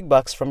in the big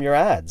bucks from your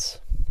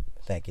ads.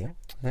 Thank you.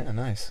 Yeah,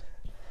 nice.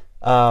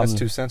 That's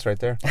 2 cents right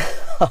there.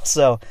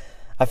 Also,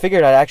 I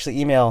figured I'd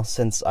actually email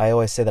since I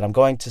always say that I'm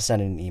going to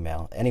send an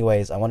email.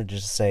 Anyways, I wanted to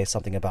just say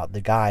something about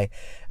the guy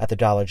at the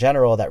Dollar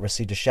General that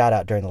received a shout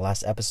out during the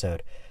last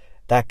episode.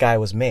 That guy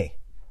was me.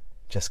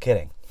 Just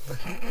kidding.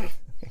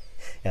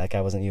 Yeah, that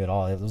guy wasn't you at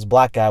all. It was a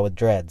black guy with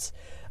dreads.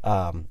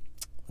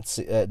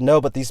 No,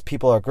 but these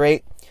people are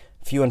great.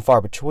 Few and far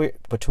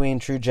between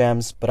true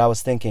gems. But I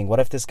was thinking, what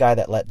if this guy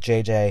that let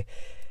JJ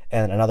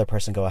and another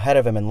person go ahead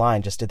of him in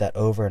line just did that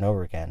over and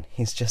over again?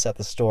 He's just at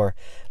the store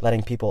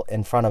letting people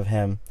in front of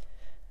him,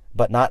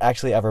 but not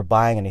actually ever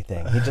buying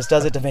anything. He just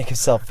does it to make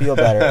himself feel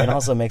better and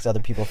also makes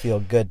other people feel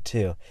good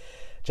too.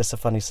 Just a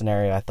funny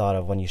scenario I thought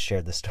of when you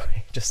shared this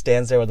story. Just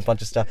stands there with a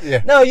bunch of stuff.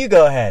 Yeah. No, you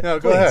go ahead. No,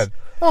 please. go ahead.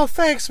 Oh,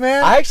 thanks,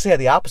 man. I actually had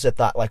the opposite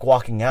thought, like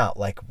walking out.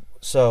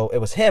 So it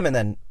was him and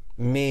then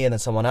me and then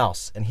someone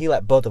else. And he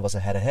let both of us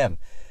ahead of him.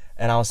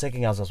 And I was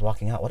thinking as I was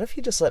walking out, what if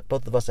he just let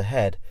both of us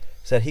ahead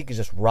so that he could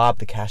just rob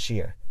the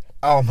cashier?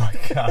 Oh, my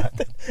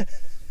God.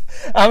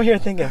 I'm here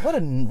thinking, what a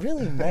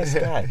really nice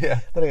guy. Yeah.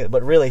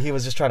 But really, he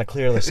was just trying to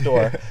clear the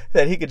store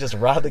that he could just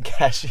rob the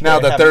cashier. Now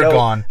that they're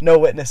gone. No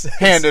witnesses.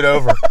 Hand it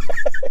over.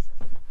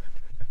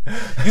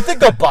 You think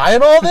they're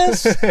buying all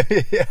this?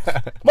 Yeah.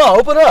 Come on,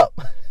 open up.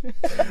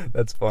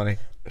 That's funny.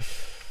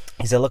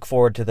 He said, looking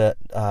forward to the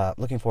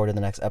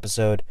next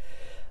episode.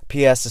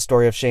 P.S. The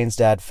story of Shane's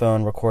dad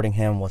phone recording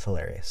him was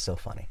hilarious. So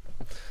funny.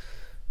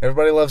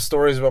 Everybody loves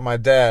stories about my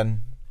dad.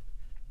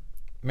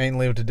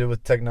 Mainly to do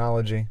with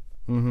technology.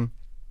 Mm-hmm.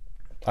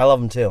 I love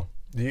him too.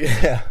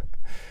 Yeah.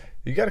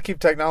 You got to keep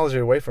technology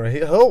away from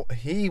him.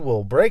 He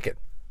will break it.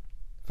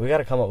 We got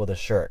to come up with a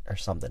shirt or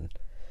something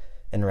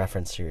in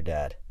reference to your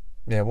dad.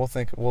 Yeah,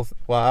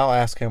 I'll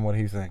ask him what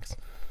he thinks.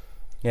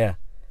 Yeah.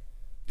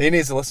 He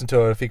needs to listen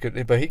to it if he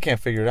could, but he can't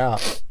figure it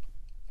out.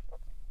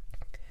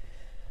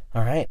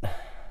 All right.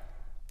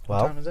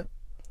 Well, what time is it?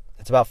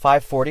 It's about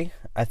 5:40.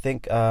 I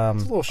think. It's a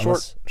little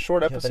short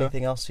episode. Have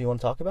anything else you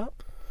want to talk about?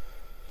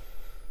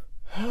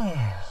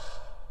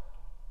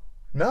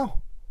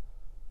 No.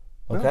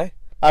 Okay. No.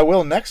 I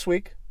will next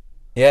week.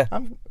 Yeah.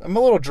 I'm a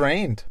little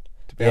drained,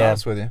 to be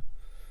honest with you.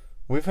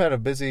 It's been a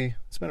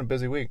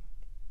busy week.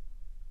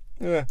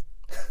 Yeah.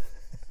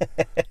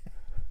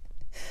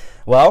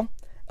 Well,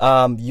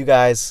 you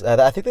guys,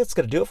 I think that's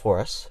going to do it for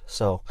us.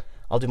 So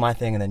I'll do my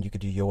thing and then you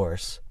could do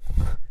yours.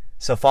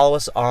 So follow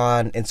us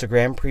on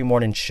Instagram,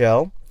 Pre-Morning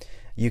Show.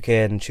 You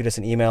can shoot us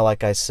an email,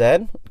 like I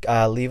said.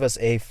 Leave us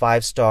a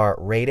 5-star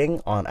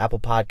rating on Apple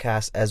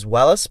Podcasts as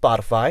well as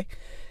Spotify.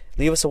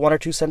 Leave us a 1 or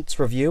 2 sentence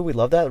review. We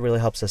love that. It really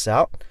helps us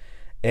out.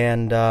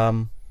 And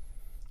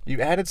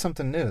you added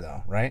something new,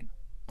 though, right?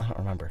 I don't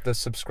remember. The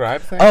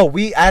subscribe thing? Oh,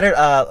 we added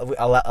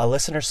a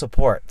listener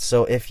support.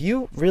 So if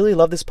you really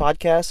love this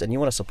podcast and you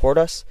want to support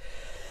us,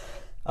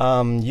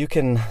 you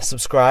can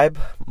subscribe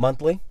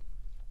monthly,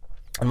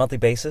 on a monthly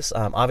basis.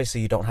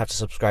 Obviously, you don't have to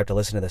subscribe to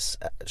listen to this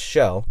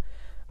show,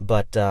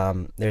 but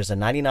there's a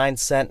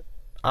 99-cent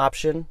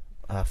option,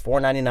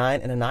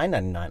 $4.99, and a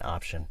 $9.99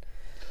 option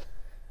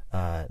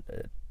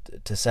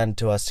to send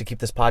to us to keep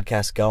this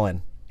podcast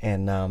going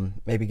and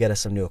maybe get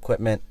us some new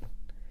equipment.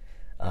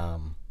 A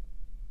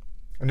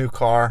new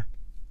car.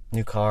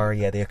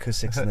 Yeah, the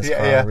acoustics in this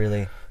car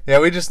really. Yeah,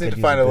 we just need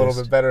to find a little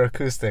boost. bit better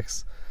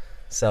acoustics.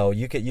 So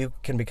you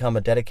can become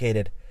a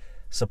dedicated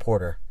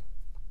supporter.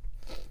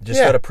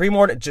 Just go to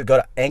go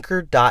to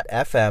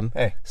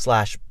anchor.fm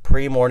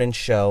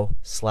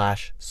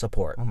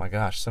 /premorningshow/support. Oh my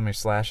gosh, so many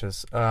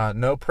slashes.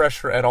 No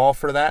pressure at all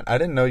for that. I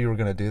didn't know you were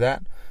going to do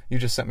that. You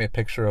just sent me a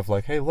picture of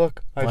like, hey,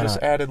 look, I just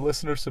added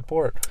listener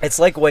support. It's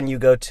like when you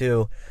go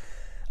to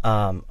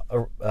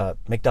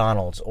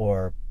McDonald's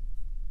or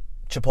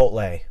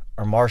Chipotle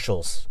or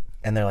Marshall's,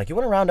 and they're like, you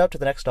want to round up to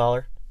the next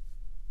dollar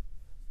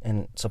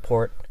and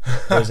support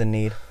those in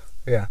need?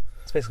 Yeah.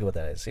 That's basically what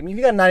that is. I mean, if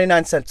you got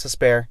 99 cents to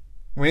spare.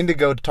 We need to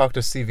go talk to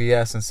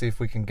CVS and see if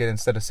we can get,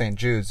 instead of St.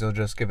 Jude's, they'll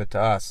just give it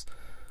to us.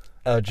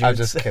 Oh, Jude's. I'm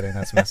just kidding.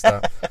 That's messed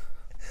up.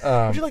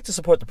 Would you like to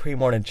support the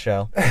Pre-Morning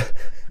Show?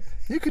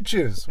 You could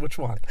choose. Which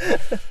one?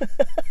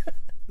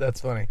 That's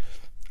funny.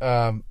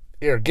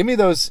 Here, give me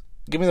those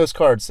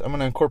cards. I'm going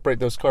to incorporate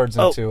those cards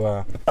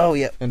into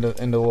into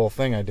the little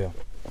thing I do.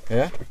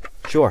 Yeah?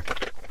 Sure.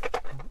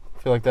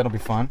 I feel like that'll be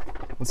fun.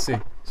 Let's see.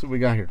 See what we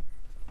got here.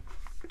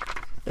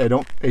 Hey,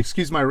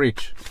 excuse my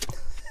reach.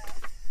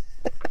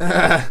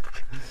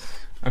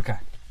 Okay.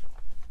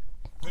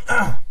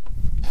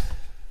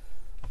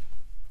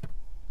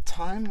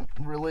 Time,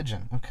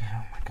 religion. Okay,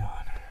 oh my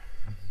god.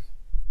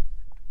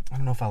 I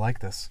don't know if I like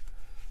this.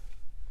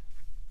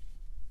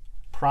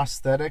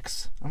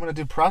 Prosthetics. I'm going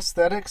to do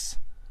prosthetics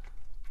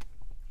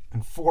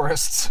and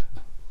forests.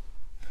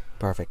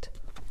 Perfect.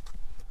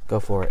 Go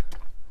for it.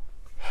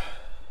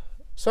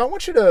 So I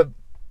want you to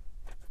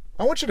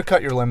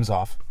cut your limbs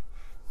off.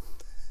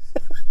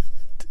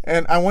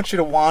 And I want you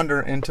to wander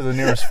into the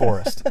nearest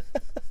forest.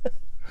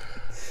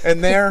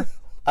 And there,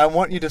 I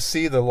want you to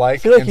see the like.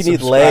 I feel like and you need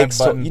subscribe legs.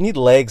 button. You need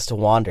legs to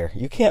wander.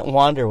 You can't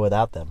wander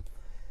without them.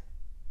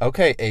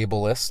 Okay,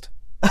 ableist.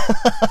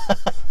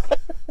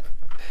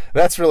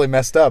 That's really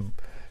messed up.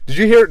 Did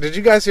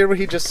you guys hear what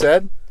he just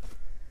said?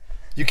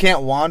 You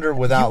can't wander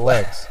without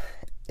legs.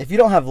 If you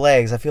don't have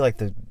legs, I feel like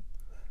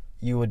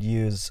you would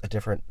use a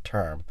different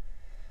term.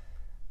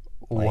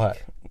 Like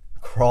What?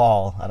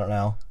 Crawl. I don't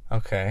know.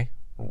 Okay.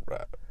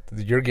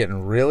 You're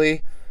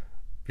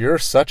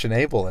such an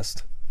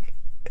ableist.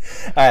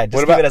 All right,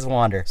 just give it as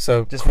wander.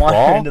 So just crawl,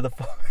 wander into the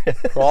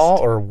forest. Crawl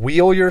or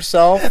wheel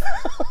yourself.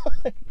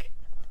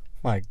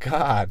 My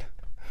God.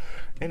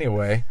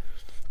 Anyway.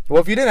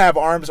 Well, if you didn't have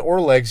arms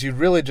or legs, you'd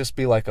really just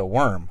be like a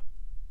worm.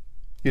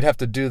 You'd have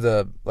to do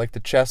the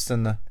chest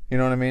and you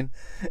know what I mean?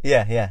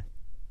 Yeah.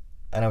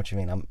 I know what you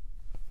mean. I'm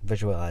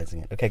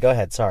visualizing it. Okay, go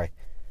ahead. Sorry.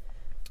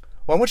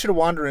 Well, I want you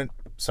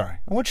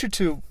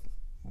to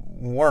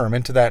worm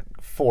into that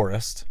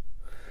forest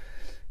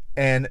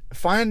and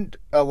find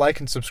a like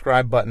and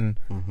subscribe button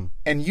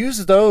and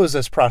use those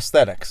as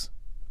prosthetics.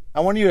 I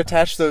want you to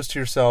attach those to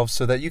yourself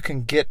so that you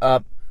can get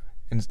up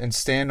and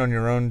stand on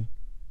your own.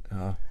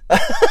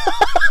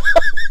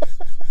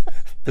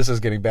 This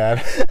is getting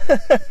bad.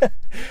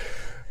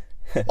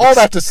 All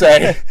that to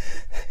say,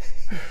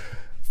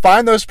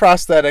 find those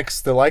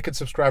prosthetics, the like and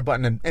subscribe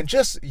button, and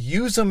just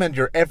use them in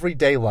your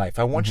everyday life.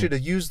 I want you to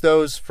use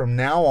those from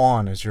now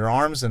on as your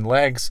arms and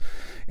legs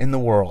in the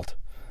world.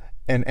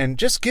 And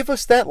just give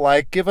us that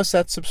like, give us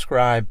that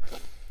subscribe,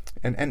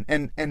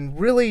 and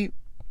really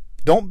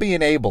don't be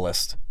an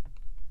ableist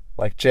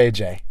like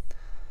JJ.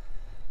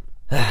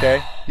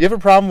 Okay? You have a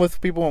problem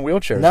with people in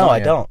wheelchairs? No, don't I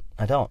you? don't.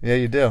 I don't. Yeah,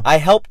 you do. I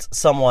helped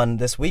someone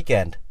this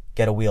weekend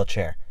get a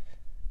wheelchair.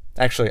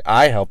 Actually,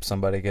 I helped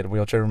somebody get a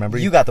wheelchair. Remember?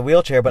 You got the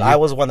wheelchair, but I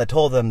was the one that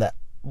told them that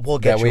we'll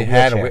get you a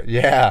wheelchair.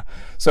 Yeah.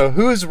 So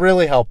who's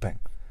really helping?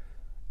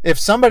 If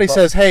somebody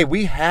says, "Hey,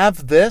 we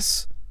have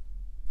this,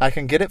 I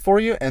can get it for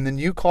you," and then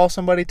you call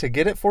somebody to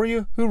get it for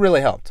you, who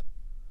really helped?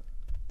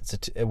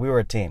 We were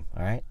a team,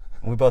 all right?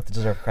 We both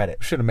deserve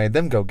credit. Should have made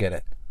them go get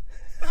it.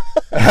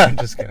 I'm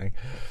just kidding.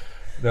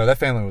 No, that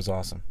family was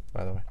awesome,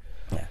 by the way.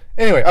 Yeah.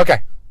 Anyway,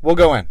 okay. We'll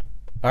go in.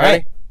 All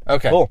right.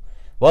 Okay. Cool.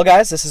 Well,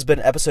 guys, this has been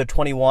episode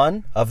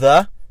 21 of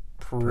the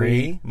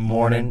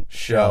Pre-Morning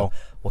Show.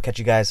 We'll catch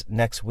you guys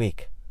next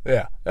week.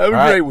 Yeah. Have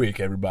a great week,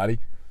 everybody.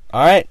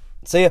 All right.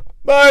 See ya.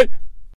 Bye.